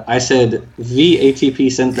description, I said VATP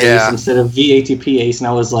synthase instead of VATPase, and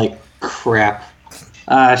I was like, crap.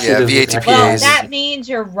 VATPase. Well, that means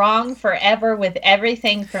you're wrong forever with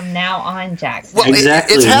everything from now on, Jackson. Well,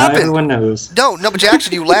 exactly. It's happened. Not everyone knows. No, but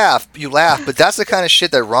Jackson, you laugh, but that's the kind of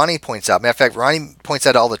shit that Ronnie points out. Matter of fact, Ronnie points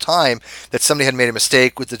out all the time that somebody had made a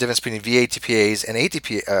mistake with the difference between VATPase and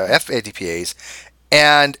FATPase,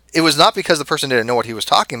 and it was not because the person didn't know what he was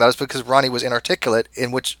talking about. It's because Ronnie was inarticulate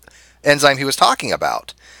in which enzyme he was talking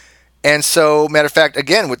about. And so, matter of fact,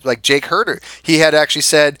 again, with like Jake Herder, he had actually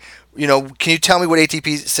said, can you tell me what ATP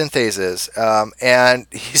synthase is? And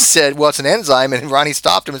he said, well, it's an enzyme. And Ronnie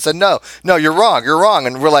stopped him and said, no, you're wrong.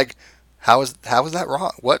 And we're like, how is that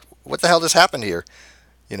wrong? What the hell just happened here?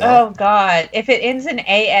 Oh God! If it ends in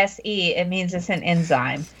ASE, it means it's an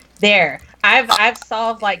enzyme. There, I've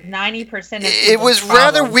solved like 90% of it. Was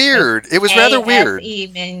rather weird. It was rather weird.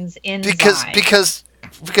 ASE means enzyme because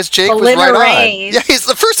Jake was right on. Yeah, he's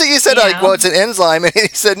the first thing he said. Like, well, it's an enzyme, and he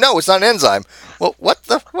said, no, it's not an enzyme. Well, what?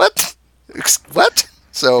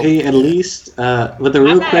 So, hey, at least, but the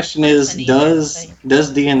real question is, does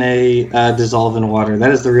DNA dissolve in water?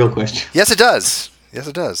 That is the real question. Yes, it does.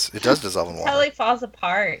 It does dissolve in water. It totally falls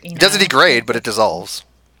apart. It doesn't degrade, but it dissolves.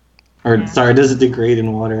 Sorry, does it degrade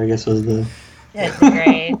in water? I guess was the. Yeah,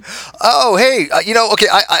 degrade. Oh, hey,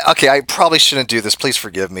 okay. I probably shouldn't do this. Please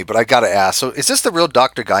forgive me, but I gotta ask. So, is this the real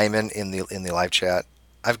Dr. Guyman in the live chat?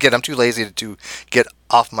 I'm too lazy to get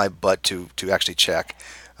off my butt to actually check.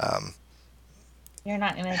 You're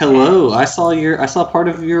not gonna. Hello, I saw part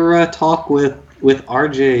of your talk with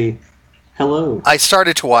RJ. Hello. I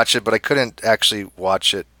started to watch it, but I couldn't actually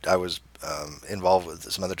watch it. I was involved with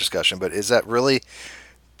some other discussion. But is that really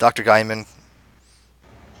Dr. Guyman?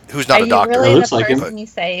 Who's not a doctor? Are you really looks the like person you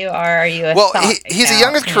say you are? Are you a he's a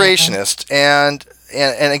young Earth creationist, and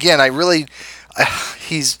again, I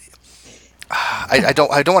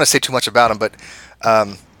don't want to say too much about him, but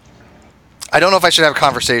I don't know if I should have a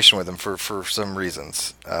conversation with him for some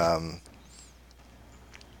reasons. But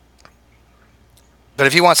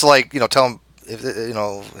if he wants to tell him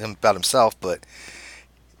him about himself, but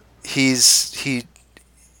he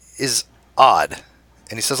is odd,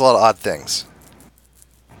 and he says a lot of odd things.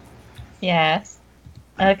 Yes.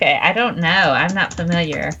 Okay, I don't know. I'm not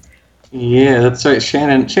familiar. Yeah, that's right.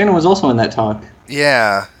 Shannon was also in that talk.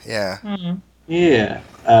 Yeah. Mm-hmm. Yeah.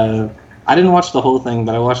 I didn't watch the whole thing,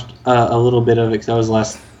 but I watched a little bit of it because I was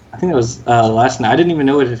last night. I didn't even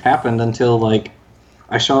know it had happened until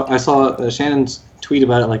I saw Shannon's tweet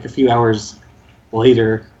about it like a few hours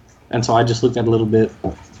later, and so I just looked at it a little bit.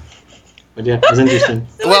 But yeah, it was interesting.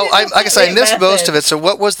 Well, I missed most of it. So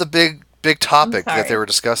what was the big topic that they were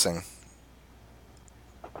discussing?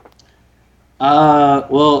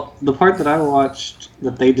 Well, the part that I watched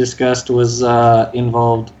that they discussed was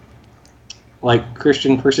involved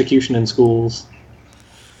Christian persecution in schools.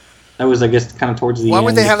 That was, I guess, kind of towards the end. Why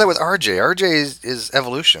would they have that with RJ? RJ is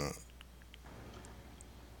evolution.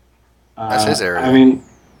 That's his area. I mean,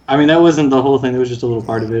 that wasn't the whole thing. It was just a little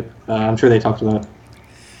part of it. I'm sure they talked about it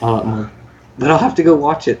a lot more. But I'll have to go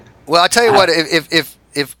watch it. Well, I'll tell you what. If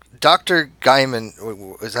Dr. Guyman,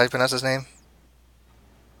 is that how you pronounce his name?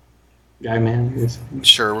 Guyman. Yes.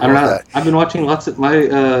 Sure, we'll go with that. I've been watching lots of my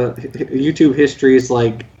YouTube history is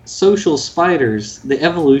like social spiders, the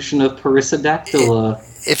evolution of Perissodactyla.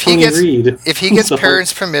 If he gets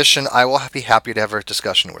parents' permission, I will be happy to have a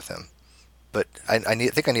discussion with him. but I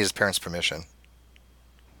think I need his parents' permission.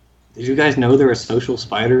 Did you guys know there are social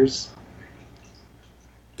spiders?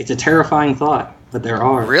 It's a terrifying thought, but there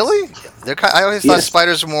are. Really? I always thought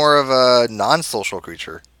spiders were more of a non-social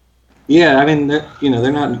creature. Yeah, I mean, they're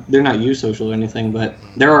not eusocial or anything, but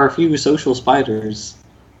there are a few social spiders.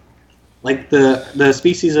 Like the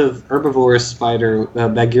species of herbivorous spider,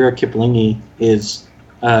 Bagheera kiplingi, is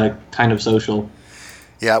kind of social.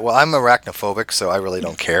 Yeah, well, I'm arachnophobic, so I really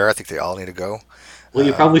don't care. I think they all need to go. Well,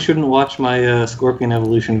 you probably shouldn't watch my scorpion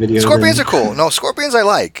evolution video. Scorpions are cool. No, scorpions I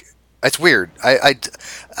like. It's weird. I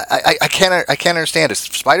can't understand it.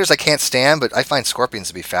 Spiders I can't stand, but I find scorpions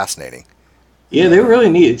to be fascinating. Yeah, they're really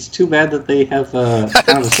neat. It's too bad that they have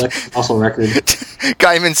kind of a sex fossil record.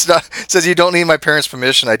 Guyman says, you don't need my parents'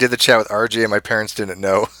 permission. I did the chat with RJ and my parents didn't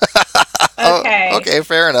know. Okay. Oh, okay,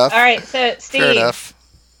 fair enough. All right, so Steve, fair enough.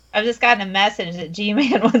 I've just gotten a message that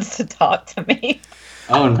G-Man wants to talk to me.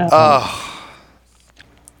 Oh, no.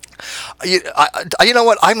 You know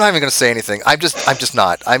what? I'm not even going to say anything. I'm just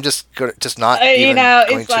not. I'm just going to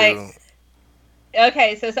it's like,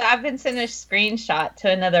 okay, so I've been sent a screenshot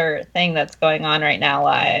to another thing that's going on right now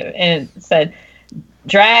live, and it said,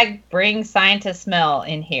 "Drag bring scientist smell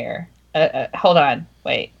in here." Hold on,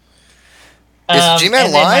 wait. Is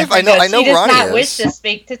G-Man live? I know Ronnie is. She does not wish to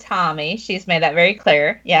speak to Tommy. She's made that very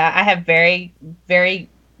clear. Yeah, I have very, very,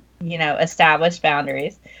 established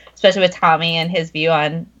boundaries, especially with Tommy and his view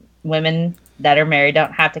on women that are married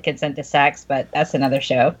don't have to consent to sex, but that's another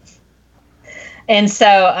show. And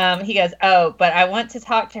so he goes, "Oh, but I want to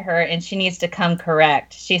talk to her, and she needs to come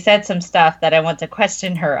correct. She said some stuff that I want to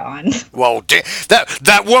question her on." Well,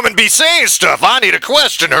 that woman be saying stuff. I need to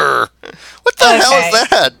question her. What the hell is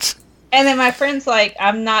that? And then my friend's like,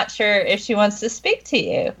 "I'm not sure if she wants to speak to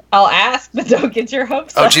you. I'll ask, but don't get your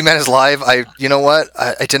hopes up." Oh, G-Man is live. You know what?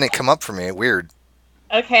 It didn't come up for me. Weird.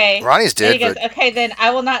 Okay. Ronnie's did. He goes, "Okay, then I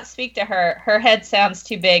will not speak to her. Her head sounds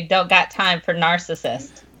too big. Don't got time for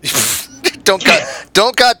narcissist." don't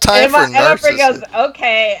got time for narcissist. And my friend goes,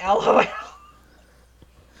 "Okay, LOL."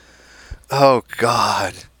 Oh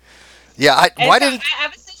God. Yeah. I've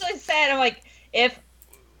essentially said, I'm like,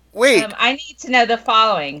 I need to know the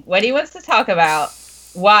following: what he wants to talk about,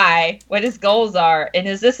 why, what his goals are, and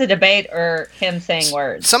is this a debate or him saying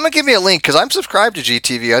words? Someone give me a link, because I'm subscribed to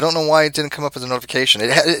GTV. I don't know why it didn't come up as a notification.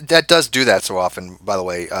 That does do that so often, by the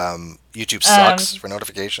way. YouTube sucks for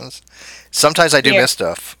notifications. Sometimes I do miss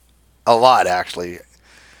stuff. A lot, actually.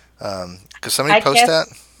 Could somebody post that?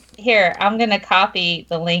 Here, I'm going to copy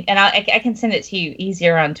the link, and I can send it to you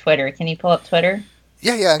easier on Twitter. Can you pull up Twitter?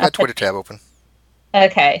 Yeah, I got Twitter tab open.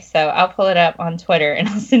 Okay, so I'll pull it up on Twitter, and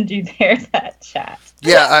I'll send you that chat.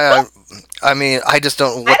 Yeah, I mean, I just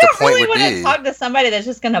don't know what the point would be. I don't really want to talk to somebody that's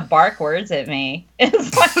just going to bark words at me.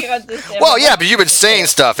 It's like, well, yeah, but you've been saying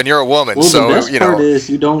stuff, and you're a woman, well, so, the best part is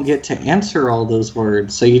you don't get to answer all those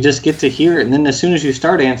words, so you just get to hear it, and then as soon as you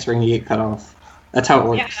start answering, you get cut off. That's how it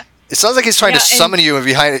works. Yeah. It sounds like he's trying to summon you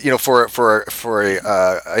behind it, for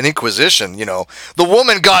an inquisition. The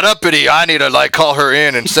woman got uppity. I need to call her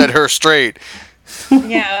in and set her straight.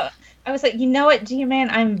 Yeah, I was like, you know what, G-Man,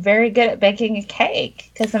 I'm very good at baking a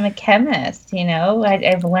cake because I'm a chemist.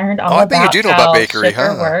 I've learned all about bet you do know about bakery,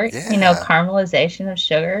 sugar works. Yeah. Caramelization of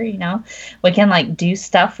sugar. We can do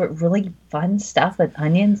stuff with really fun stuff with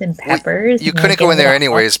onions and peppers. You couldn't go in there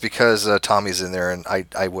anyways because Tommy's in there, and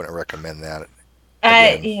I wouldn't recommend that.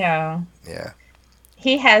 Yeah.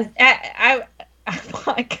 He has. I'm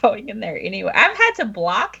not going in there anyway. I've had to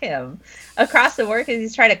block him across the board because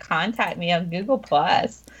he's trying to contact me on Google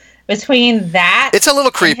Plus. Between that, it's a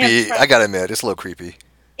little creepy. I gotta admit, it's a little creepy.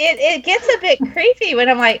 It gets a bit creepy when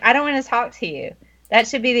I'm like, I don't want to talk to you. That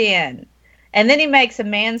should be the end. And then he makes a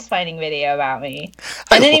mansplaining video about me.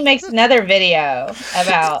 And then he makes another video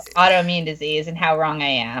about autoimmune disease and how wrong I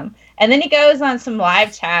am. And then he goes on some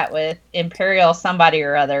live chat with Imperial somebody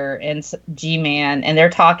or other and G-Man, and they're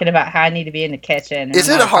talking about how I need to be in the kitchen. Is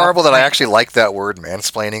it horrible that I actually like that word,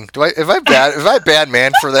 mansplaining? Am I bad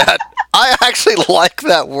man for that? I actually like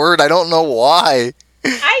that word. I don't know why.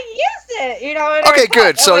 I use it, Okay,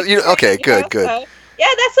 good. So good. So, yeah,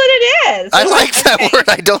 that's what it is. I like that word.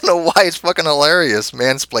 I don't know why. It's fucking hilarious.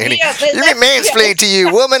 Mansplaining. Yeah, you mean mansplain to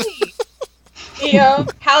you, woman?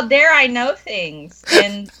 How dare I know things?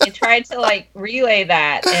 And you tried to relay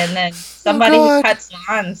that, and then somebody who cuts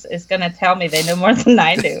lawns is going to tell me they know more than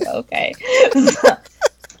I do. Okay.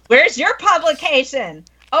 Where's your publication?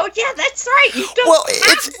 Oh yeah, that's right. You don't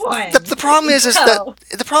have one. The problem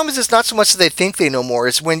is it's not so much that they think they know more.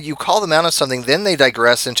 It's when you call them out on something, then they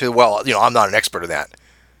digress into, I'm not an expert in that.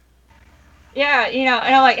 Yeah, and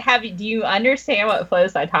I'm like, do you understand what flow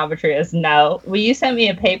cytometry is? No. Well, you sent me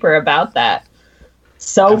a paper about that.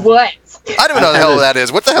 So I've what? I don't even know I've the had hell a that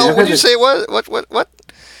is. What the yeah, hell I've would had you a say? What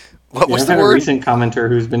yeah, was I've the had a word? recent commenter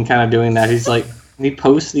who's been kind of doing that. He's like, he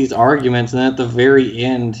posts these arguments, and then at the very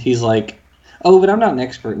end, he's like, "Oh, but I'm not an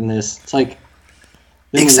expert in this." It's like,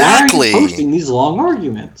 then why are you Exactly. posting these long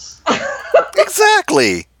arguments?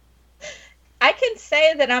 Exactly. I can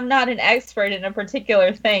say that I'm not an expert in a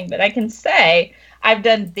particular thing, but I can say I've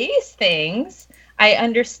done these things. I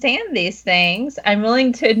understand these things. I'm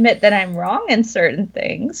willing to admit that I'm wrong in certain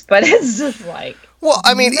things, but it's just like, Well,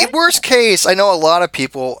 I mean, no. worst case, I know a lot of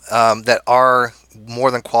people that are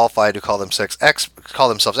more than qualified to call themselves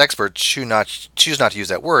experts choose not to use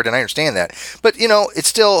that word, and I understand that. But it's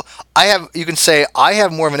still I have. You can say I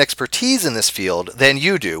have more of an expertise in this field than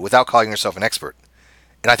you do without calling yourself an expert,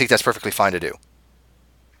 and I think that's perfectly fine to do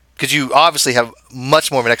because you obviously have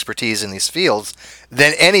much more of an expertise in these fields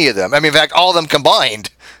than any of them. I mean, in fact, all of them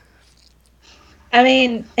combined. I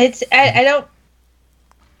mean, I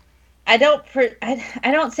don't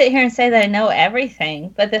sit here and say that I know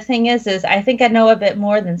everything, but the thing is I think I know a bit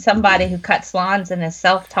more than somebody who cuts lawns and is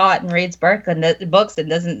self-taught and reads books and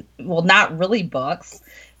doesn't, well, not really books,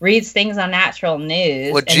 reads things on natural Well,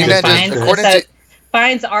 news, and then Gina, just Just finds according so to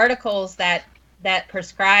finds articles that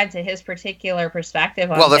prescribe to his particular perspective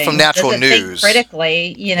well, on they're from things, natural doesn't think news.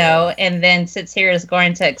 critically, Yeah, and then sits here is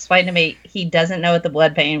going to explain to me he doesn't know what the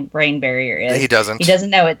blood-brain barrier he is. He doesn't. doesn't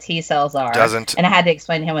know what T cells are, Doesn't. and I had to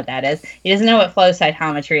explain to him what that is. He doesn't know what flow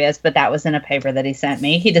cytometry is, but that was in a paper that he sent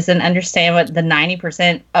me. He doesn't understand what the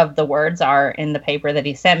 90% of the words are in the paper that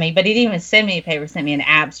he sent me, but he didn't even send me a paper, sent me an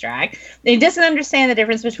abstract. He doesn't understand the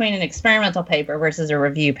difference between an experimental paper versus a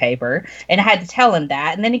review paper, and I had to tell him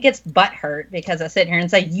that. And then he gets butthurt because I sit here and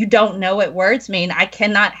say, you don't know what words mean. I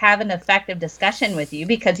cannot have an effective discussion with you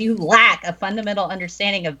because you lack a fundamental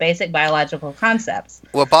understanding of basic biological concepts.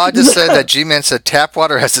 Well, Bob just said that G-Man said tap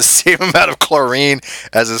water has the same amount of chlorine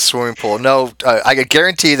as a swimming pool. No, I can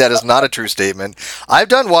guarantee that is not a true statement. I've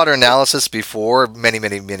done water analysis before, many,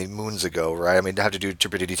 many, many moons ago, right? I mean, I have to do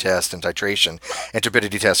turbidity test and titration, and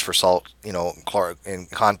turbidity test for salt, chlor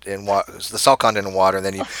the salt content in water, and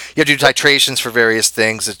then you have to do titrations for various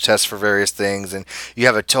things, to test for various things, and you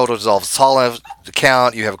have a total dissolved solid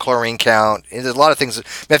count, you have a chlorine count, and there's a lot of things. In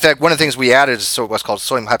fact, one of the things we added is what's called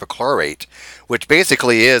sodium hypochlorite, which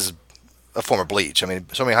basically is a form of bleach. I mean,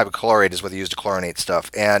 sodium hypochlorite is what they use to chlorinate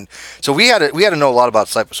stuff, and so we had to know a lot about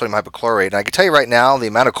sodium hypochlorite. And I can tell you right now, the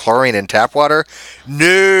amount of chlorine in tap water,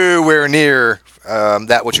 nowhere near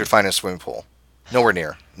that what you would find in a swimming pool. Nowhere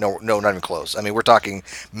near. No, no, not even close. I mean, we're talking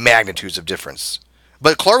magnitudes of difference.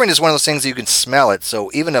 But chlorine is one of those things that you can smell it. So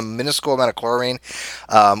even a minuscule amount of chlorine,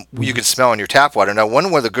 you can smell in your tap water. Now, one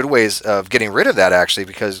of the good ways of getting rid of that, actually,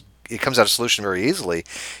 because it comes out of solution very easily,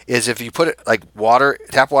 is if you put it like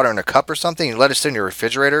tap water in a cup or something, you let it sit in your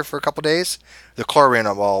refrigerator for a couple days, the chlorine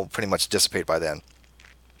will all pretty much dissipate by then,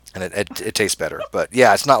 and it tastes better. But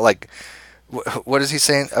yeah, it's not like what is he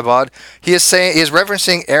saying, Abad? He is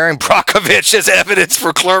referencing Aaron Brockovich as evidence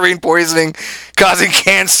for chlorine poisoning causing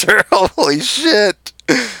cancer. Holy shit!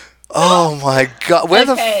 Oh my god!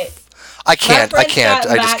 Okay. I can't. I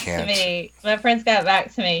just To can't. me. My friends got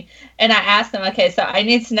back to me, and I asked them, okay, so I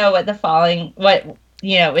need to know what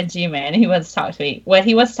with G-Man, he wants to talk to me. What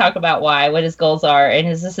he wants to talk about, why, what his goals are, and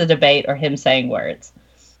is this a debate or him saying words?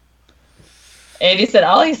 And he said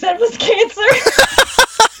all he said was cancer.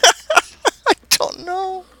 I don't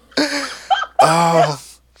know. Oh.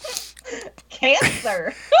 Cancer.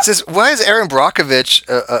 It says, why is Aaron Brockovich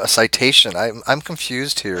a citation? I'm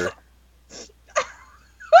confused here.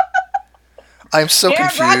 I'm so Aaron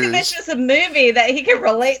confused. Brockovich is a movie that he can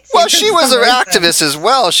relate to. Well, for she was some an reason. activist as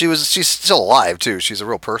well. She's still alive too. She's a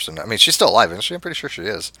real person. I mean, she's still alive, isn't she? I'm pretty sure she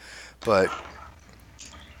is. But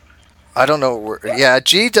I don't know where. Yeah,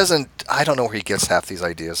 G doesn't. I don't know where he gets half these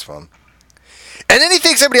ideas from. And then he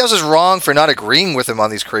thinks everybody else is wrong for not agreeing with him on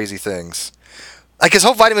these crazy things. Like his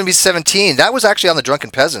whole vitamin B17, that was actually on the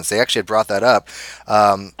Drunken Peasants. They actually had brought that up.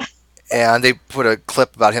 And they put a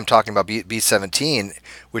clip about him talking about B17,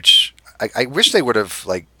 which I wish they would have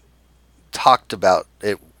like talked about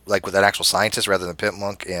it like with an actual scientist rather than Pimp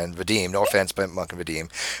Monk and Vadim. No offense, Pimp Monk and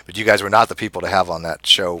Vadim, but you guys were not the people to have on that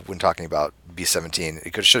show when talking about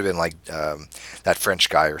B17. Should have been like that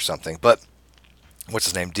French guy or something. But what's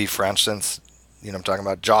his name? D. Francis. You know what I'm talking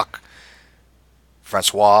about? Jacques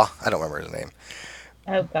Francois. I don't remember his name.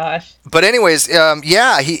 Oh gosh. But anyways,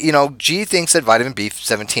 yeah, G thinks that vitamin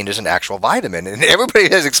B17 is an actual vitamin, and everybody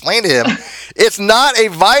has explained to him it's not a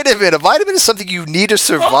vitamin. A vitamin is something you need to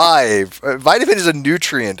survive. A vitamin is a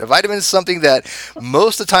nutrient. A vitamin is something that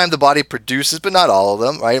most of the time the body produces, but not all of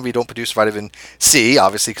them. Right? We don't produce vitamin C,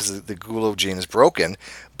 obviously, because the gulo gene is broken.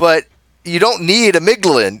 But you don't need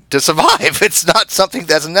amygdalin to survive. It's not something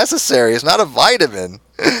that's necessary. It's not a vitamin.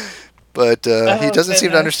 But he doesn't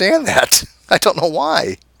seem to understand that. I don't know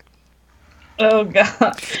why. Oh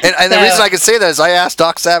God! And the reason I can say that is I asked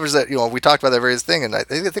Doc Savage that we talked about that various thing, and I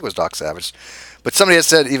think it was Doc Savage, but somebody had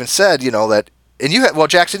said that, and you had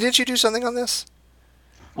Jackson, didn't you do something on this?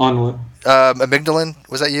 On what? Amygdalin,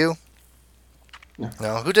 was that you?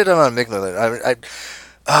 No, who did it on amygdalin?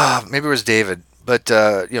 Maybe it was David, but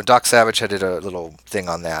Doc Savage had did a little thing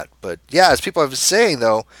on that. But yeah, as people have been saying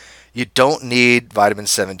though. You don't need vitamin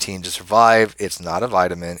 17 to survive. It's not a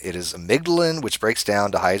vitamin. It is amygdalin, which breaks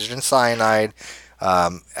down to hydrogen cyanide. I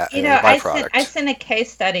sent a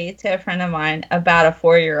case study to a friend of mine about a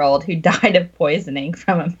 4-year-old who died of poisoning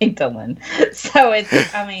from amygdalin. So it's,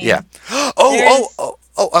 I mean, yeah.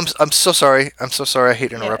 I'm so sorry. I'm so sorry. I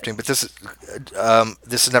hate interrupting, but this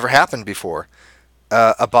has never happened before.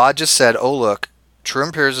 Abad just said, "Oh look, true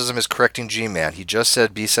empiricism is correcting G-Man. He just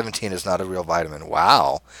said B17 is not a real vitamin."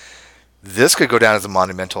 Wow. This could go down as a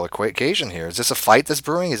monumental occasion here. Is this a fight that's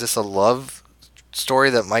brewing? Is this a love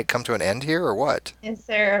story that might come to an end here, or what? Is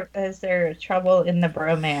there trouble in the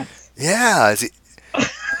bromance? Yeah.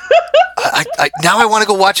 Now I want to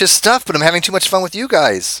go watch his stuff, but I'm having too much fun with you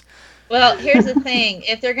guys. Well, here's the thing.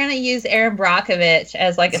 If they're going to use Aaron Brockovich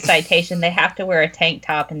as like a citation, they have to wear a tank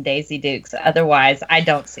top and Daisy Dukes. Otherwise, I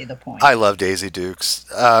don't see the point. I love Daisy Dukes.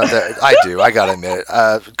 I do. I got to admit it.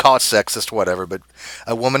 Call it sexist, whatever, but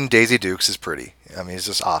a woman Daisy Dukes is pretty. I mean, it's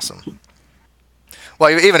just awesome. Well,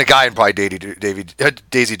 even a guy in probably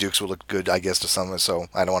Daisy Dukes would look good, I guess, to someone, so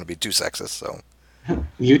I don't want to be too sexist, so...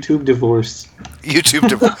 YouTube divorce.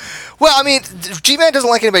 Well, I mean, G-Man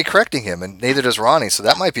doesn't like anybody correcting him, and neither does Ronnie, so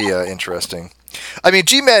that might be interesting. I mean,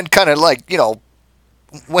 G-Man kind of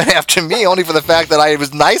went after me only for the fact that I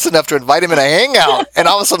was nice enough to invite him in a hangout, and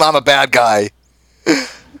all of a sudden I'm a bad guy.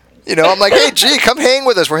 I'm like, hey, G, come hang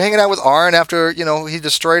with us. We're hanging out with Arn after, he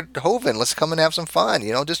destroyed Hovind. Let's come and have some fun.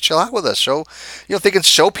 Just chill out with us. Show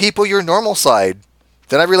people your normal side.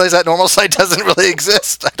 Then I realized that normal side doesn't really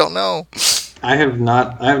exist. I don't know. I have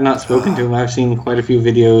not spoken to him. I've seen quite a few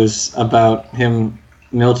videos about him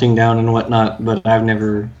melting down and whatnot, but I've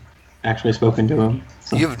never actually spoken to him.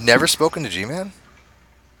 So. You've never spoken to G-Man?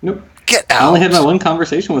 Nope. Get out. I only had my one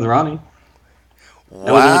conversation with Ronnie.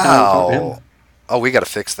 Wow. Oh, we got to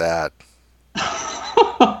fix that.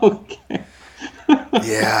 Okay.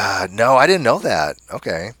 Yeah. No, I didn't know that.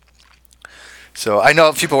 Okay. So I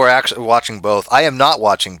know people were actually watching both. I am not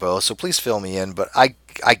watching both, so please fill me in. But I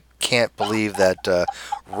can't believe that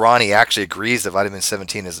Ronnie actually agrees that vitamin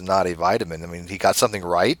 17 is not a vitamin. I mean, he got something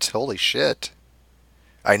right. Holy shit!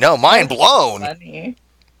 I know, mind blown. Funny.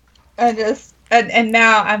 And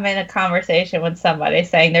now I'm in a conversation with somebody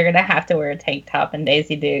saying they're gonna have to wear a tank top and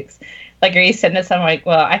Daisy Dukes. Like, are you sending some? Like,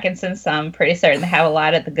 well, I can send some. Pretty certain they have a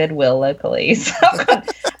lot at the Goodwill locally. So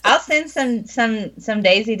I'll send some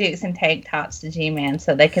Daisy Dukes and tank tops to G-Man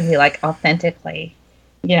so they can be like authentically,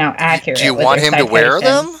 accurate. Do you want him to wear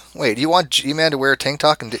them? Wait, do you want G-Man to wear a tank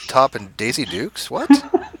top and Daisy Dukes? What?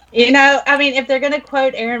 I mean, if they're going to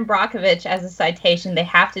quote Aaron Brockovich as a citation, they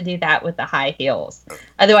have to do that with the high heels.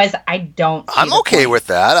 Otherwise, I don't. I'm okay with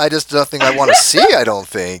that. I just don't think I want to see. I don't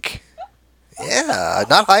think. Yeah,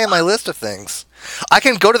 not high on my list of things. I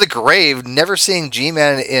can go to the grave never seeing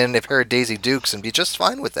G-Man in a pair of Daisy Dukes and be just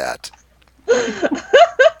fine with that.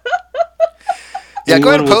 Yeah, go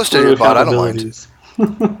ahead and post it, Bot. I don't mind.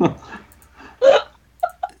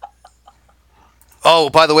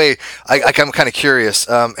 Oh, by the way, I'm kind of curious.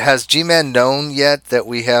 Has G-Man known yet that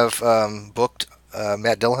we have booked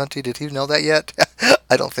Matt Dillahunty? Did he know that yet?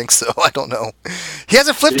 I don't think so. I don't know. He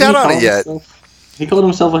hasn't flipped out on it yet. He called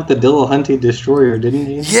himself like the Dillahunty Destroyer, didn't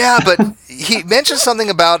he? Yeah, but he mentioned something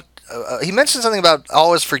about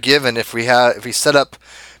all is forgiven if we set up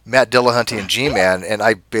Matt Dillahunty and G-Man, and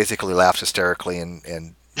I basically laughed hysterically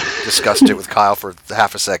and discussed it with Kyle for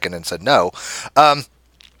half a second and said no.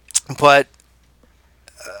 But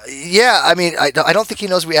yeah, I mean, I don't think he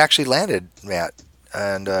knows we actually landed Matt,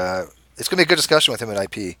 and it's going to be a good discussion with him at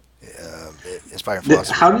IP. Inspiring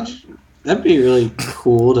philosophy. That'd be really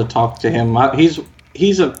cool to talk to him.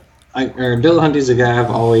 Dillahunty's a guy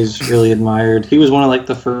I've always really admired. He was one of like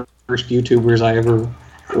the first YouTubers I ever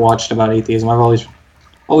watched about atheism. I've always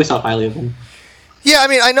thought highly of him. Yeah, I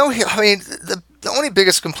mean, I know. The The only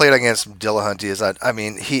biggest complaint against Dillahunty is that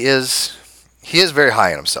he is very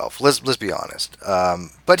high on himself. Let's be honest.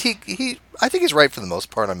 But I think he's right for the most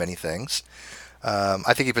part on many things.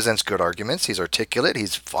 I think he presents good arguments. He's articulate.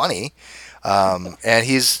 He's funny, and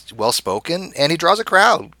he's well spoken, and he draws a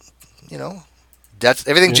crowd. That's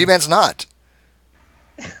everything G-Man's not.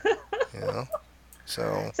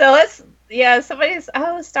 So let's somebody's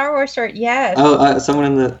Star Wars shirt, yes. Someone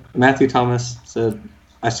in the Matthew Thomas said,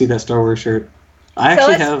 I see that Star Wars shirt. I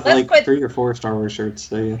actually have like 3 or 4 Star Wars shirts.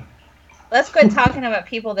 So yeah. Let's quit talking about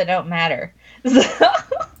people that don't matter.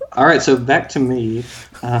 All right, so back to me.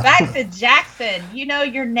 Back to Jackson.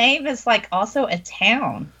 Your name is like also a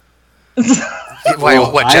town.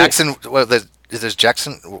 Jackson? Is there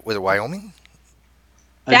Jackson with Wyoming?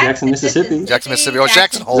 Jackson, Mississippi. Jackson, Mississippi. Oh,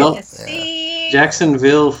 Jackson Hole. Yeah.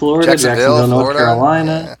 Jacksonville, Florida. Jacksonville, North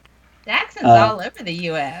Carolina. Yeah. Jackson's all over the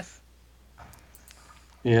U.S.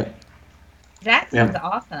 Yeah. Jackson's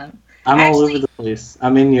awesome. I'm all over the place.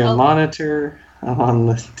 I'm in your monitor. I'm on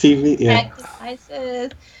the TV. Yeah.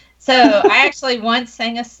 Devices. So I actually once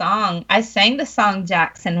sang a song. I sang the song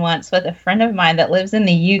Jackson once with a friend of mine that lives in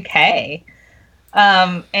the UK.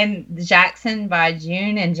 And Jackson by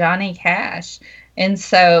June and Johnny Cash. And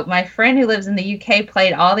so my friend who lives in the UK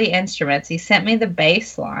played all the instruments. He sent me the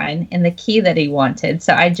bass line in the key that he wanted.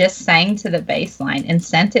 So I just sang to the bass line and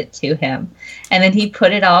sent it to him. And then he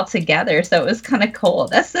put it all together. So it was kind of cool.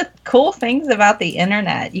 That's the cool things about the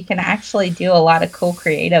internet. You can actually do a lot of cool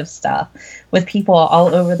creative stuff with people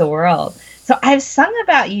all over the world. So I've sung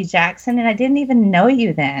about you, Jackson, and I didn't even know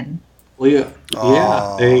you then. Well,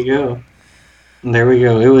 yeah, there you go. There we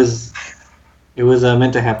go. It was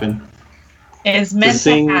meant to happen. It's meant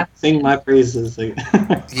to happen. Sing my praises.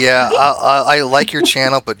 Yeah, I like your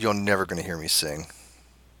channel, but you're never going to hear me sing.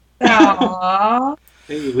 Aww.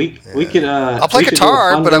 Hey, we could. I'll play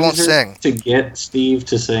guitar, but I won't sing. To get Steve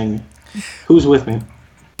to sing. Who's with me?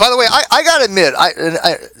 By the way, I gotta admit,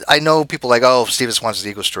 I know people like, oh, Steve just wants his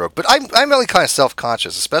ego stroke, but I'm really kind of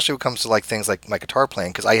self-conscious, especially when it comes to like things like my guitar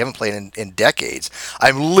playing, because I haven't played in decades.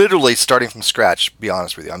 I'm literally starting from scratch. To be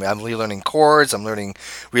honest with you, I'm relearning chords, I'm relearning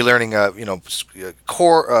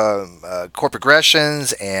chord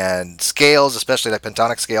progressions and scales, especially like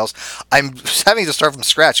pentonic scales. I'm having to start from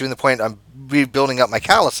scratch, even to the point I'm rebuilding up my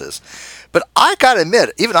calluses. But I gotta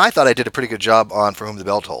admit, even I thought I did a pretty good job on For Whom the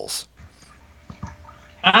Bell Tolls.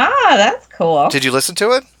 Ah, that's cool. Did you listen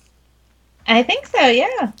to it? I think so,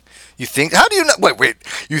 yeah. You think? How do you not? Wait.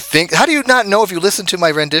 You think? How do you not know if you listened to my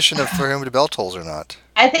rendition of For Whom the Bell Tolls or not?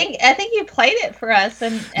 I think you played it for us.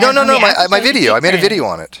 No. My video. I made a video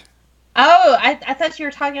on it. Oh, I thought you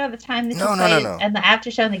were talking about the time that you played No. and the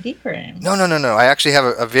after show in the Geek Room. No. I actually have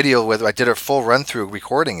a video where I did a full run through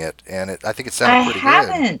recording it, and I think it sounded pretty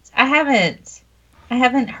good. I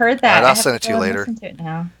haven't heard that. Right, I'll send it to you later. Listen to it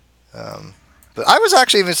now. But I was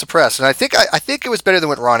actually even suppressed, and I think it was better than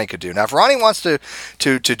what Ronnie could do. Now, if Ronnie wants to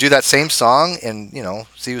do that same song and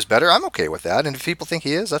see who's better, I'm okay with that. And if people think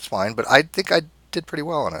he is, that's fine. But I think I did pretty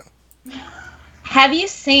well on it. Have you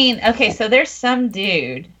seen? Okay, so there's some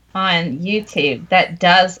dude on YouTube that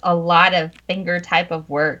does a lot of finger type of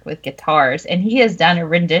work with guitars, and he has done a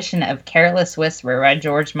rendition of "Careless Whisper" by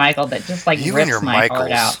George Michael that just like rips my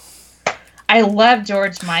heart out. I love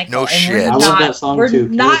George Michael. No shit. I love that song too.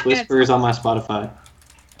 Careless Whisper is on my Spotify.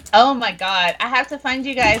 Oh my god. I have to find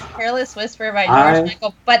you guys Careless Whisper by George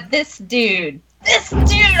Michael. But this dude on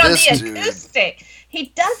the acoustic,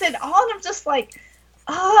 he does it all, and I'm just like,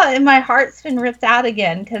 and my heart's been ripped out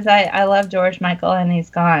again because I love George Michael and he's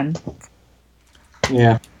gone.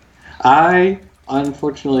 Yeah. I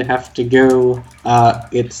unfortunately have to go.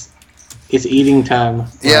 It's eating time.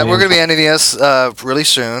 Yeah, we're going to be ending this really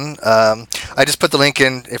soon. I just put the link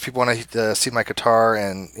in if people want to see my guitar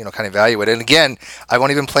and kind of evaluate it. And again, I've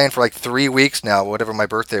only been playing for like 3 weeks now, whatever my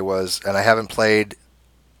birthday was, and I haven't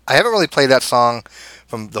really played that song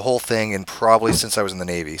from the whole thing in probably since I was in the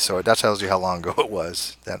Navy. So that tells you how long ago it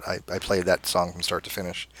was that I played that song from start to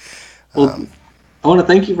finish. Well, I want to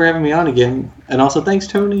thank you for having me on again, and also thanks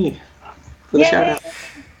Tony for the shout out.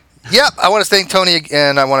 Yep, I want to thank Tony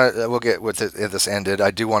again. We'll get with this ended.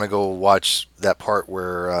 I do want to go watch that part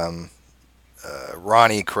where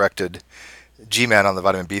Ronnie corrected G-Man on the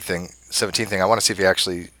vitamin B17 thing. I want to see if he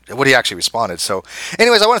actually responded. So,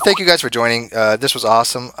 anyways, I want to thank you guys for joining. This was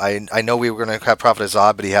awesome. I know we were going to have Prophet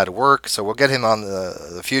Azad, but he had to work, so we'll get him on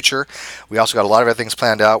the future. We also got a lot of other things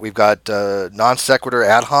planned out. We've got Nonsequitur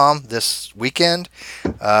ad hom this weekend.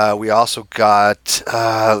 We also got,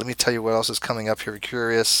 let me tell you what else is coming up here. If you're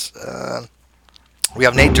curious, we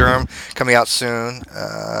have Nate Durham coming out soon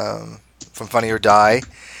from Funny or Die.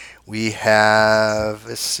 We have,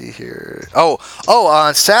 let's see here.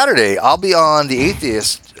 On Saturday, I'll be on the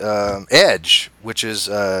Atheist Edge, which is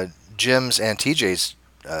Jim's and TJ's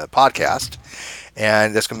podcast.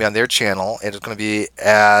 And that's going to be on their channel. And it's going to be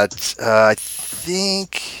at, I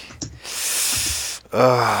think,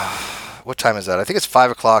 what time is that? I think it's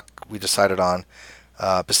 5 o'clock we decided on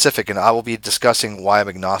Pacific. And I will be discussing why I'm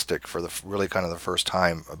agnostic for really kind of the first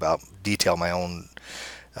time about detail my own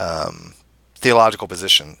theological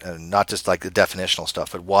position, and not just like the definitional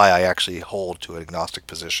stuff, but why I actually hold to an agnostic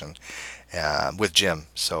position with Jim.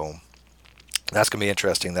 So that's going to be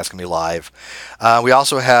interesting. That's going to be live. We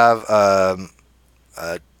also have,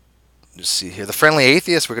 let's see here, the Friendly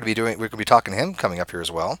Atheist. We're going to be talking to him coming up here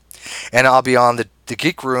as well. And I'll be on the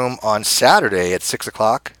Geek Room on Saturday at 6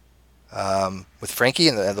 o'clock with Frankie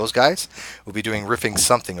and those guys. We'll be doing riffing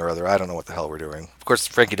something or other. I don't know what the hell we're doing. Of course,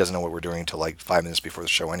 Frankie doesn't know what we're doing until like 5 minutes before the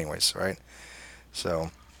show anyways, right?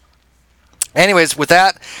 So, anyways, with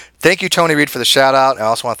that, thank you, Tony Reed, for the shout out. I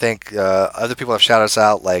also want to thank other people who have shouted us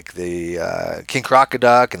out, like the King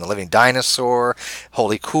Crocoduck and the Living Dinosaur,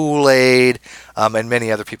 Holy Kool-Aid, and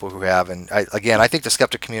many other people who have. And I think the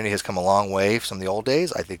Skeptic community has come a long way from the old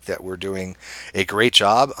days. I think that we're doing a great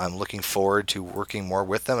job. I'm looking forward to working more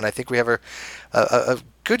with them, and I think we have a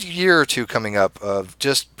good year or two coming up of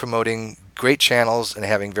just promoting great channels and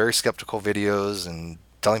having very skeptical videos and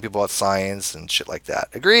telling people about science and shit like that.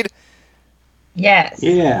 Agreed? Yes.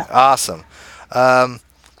 Yeah. Awesome.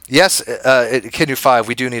 Yes, at Kidney 5,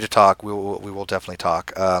 we do need to talk. We will definitely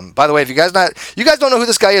talk. By the way, if you guys don't know who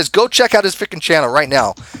this guy is, go check out his freaking channel right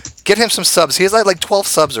now. Get him some subs. He has like 12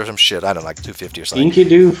 subs or some shit. I don't know, like 250 or something.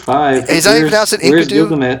 Enkidu 5. Is that even pronounced it? Where's Enkidu?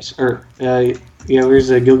 Gilgamesh? Where's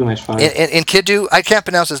Gilgamesh 5? In Kiddu, I can't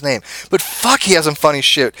pronounce his name, but fuck, he has some funny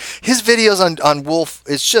shit. His videos on Wolf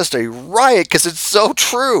is just a riot because it's so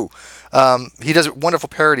true. He does wonderful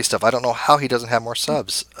parody stuff. I don't know how he doesn't have more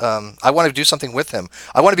subs. I want to do something with him.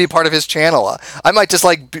 I want to be part of his channel. I might just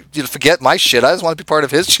forget my shit. I just want to be part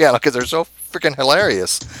of his channel because they're so freaking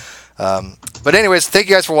hilarious. But anyways, thank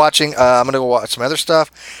you guys for watching. I'm going to go watch some other stuff,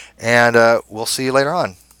 and we'll see you later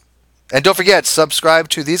on. And don't forget, subscribe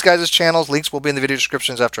to these guys' channels. Links will be in the video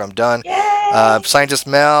descriptions after I'm done. Scientist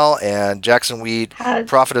Mel and Jackson Weed,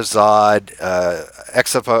 Prophet of Zod,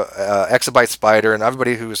 Exabyte Spider, and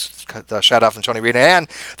everybody who's shout out from Tony Reed and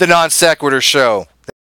the Non Sequitur Show.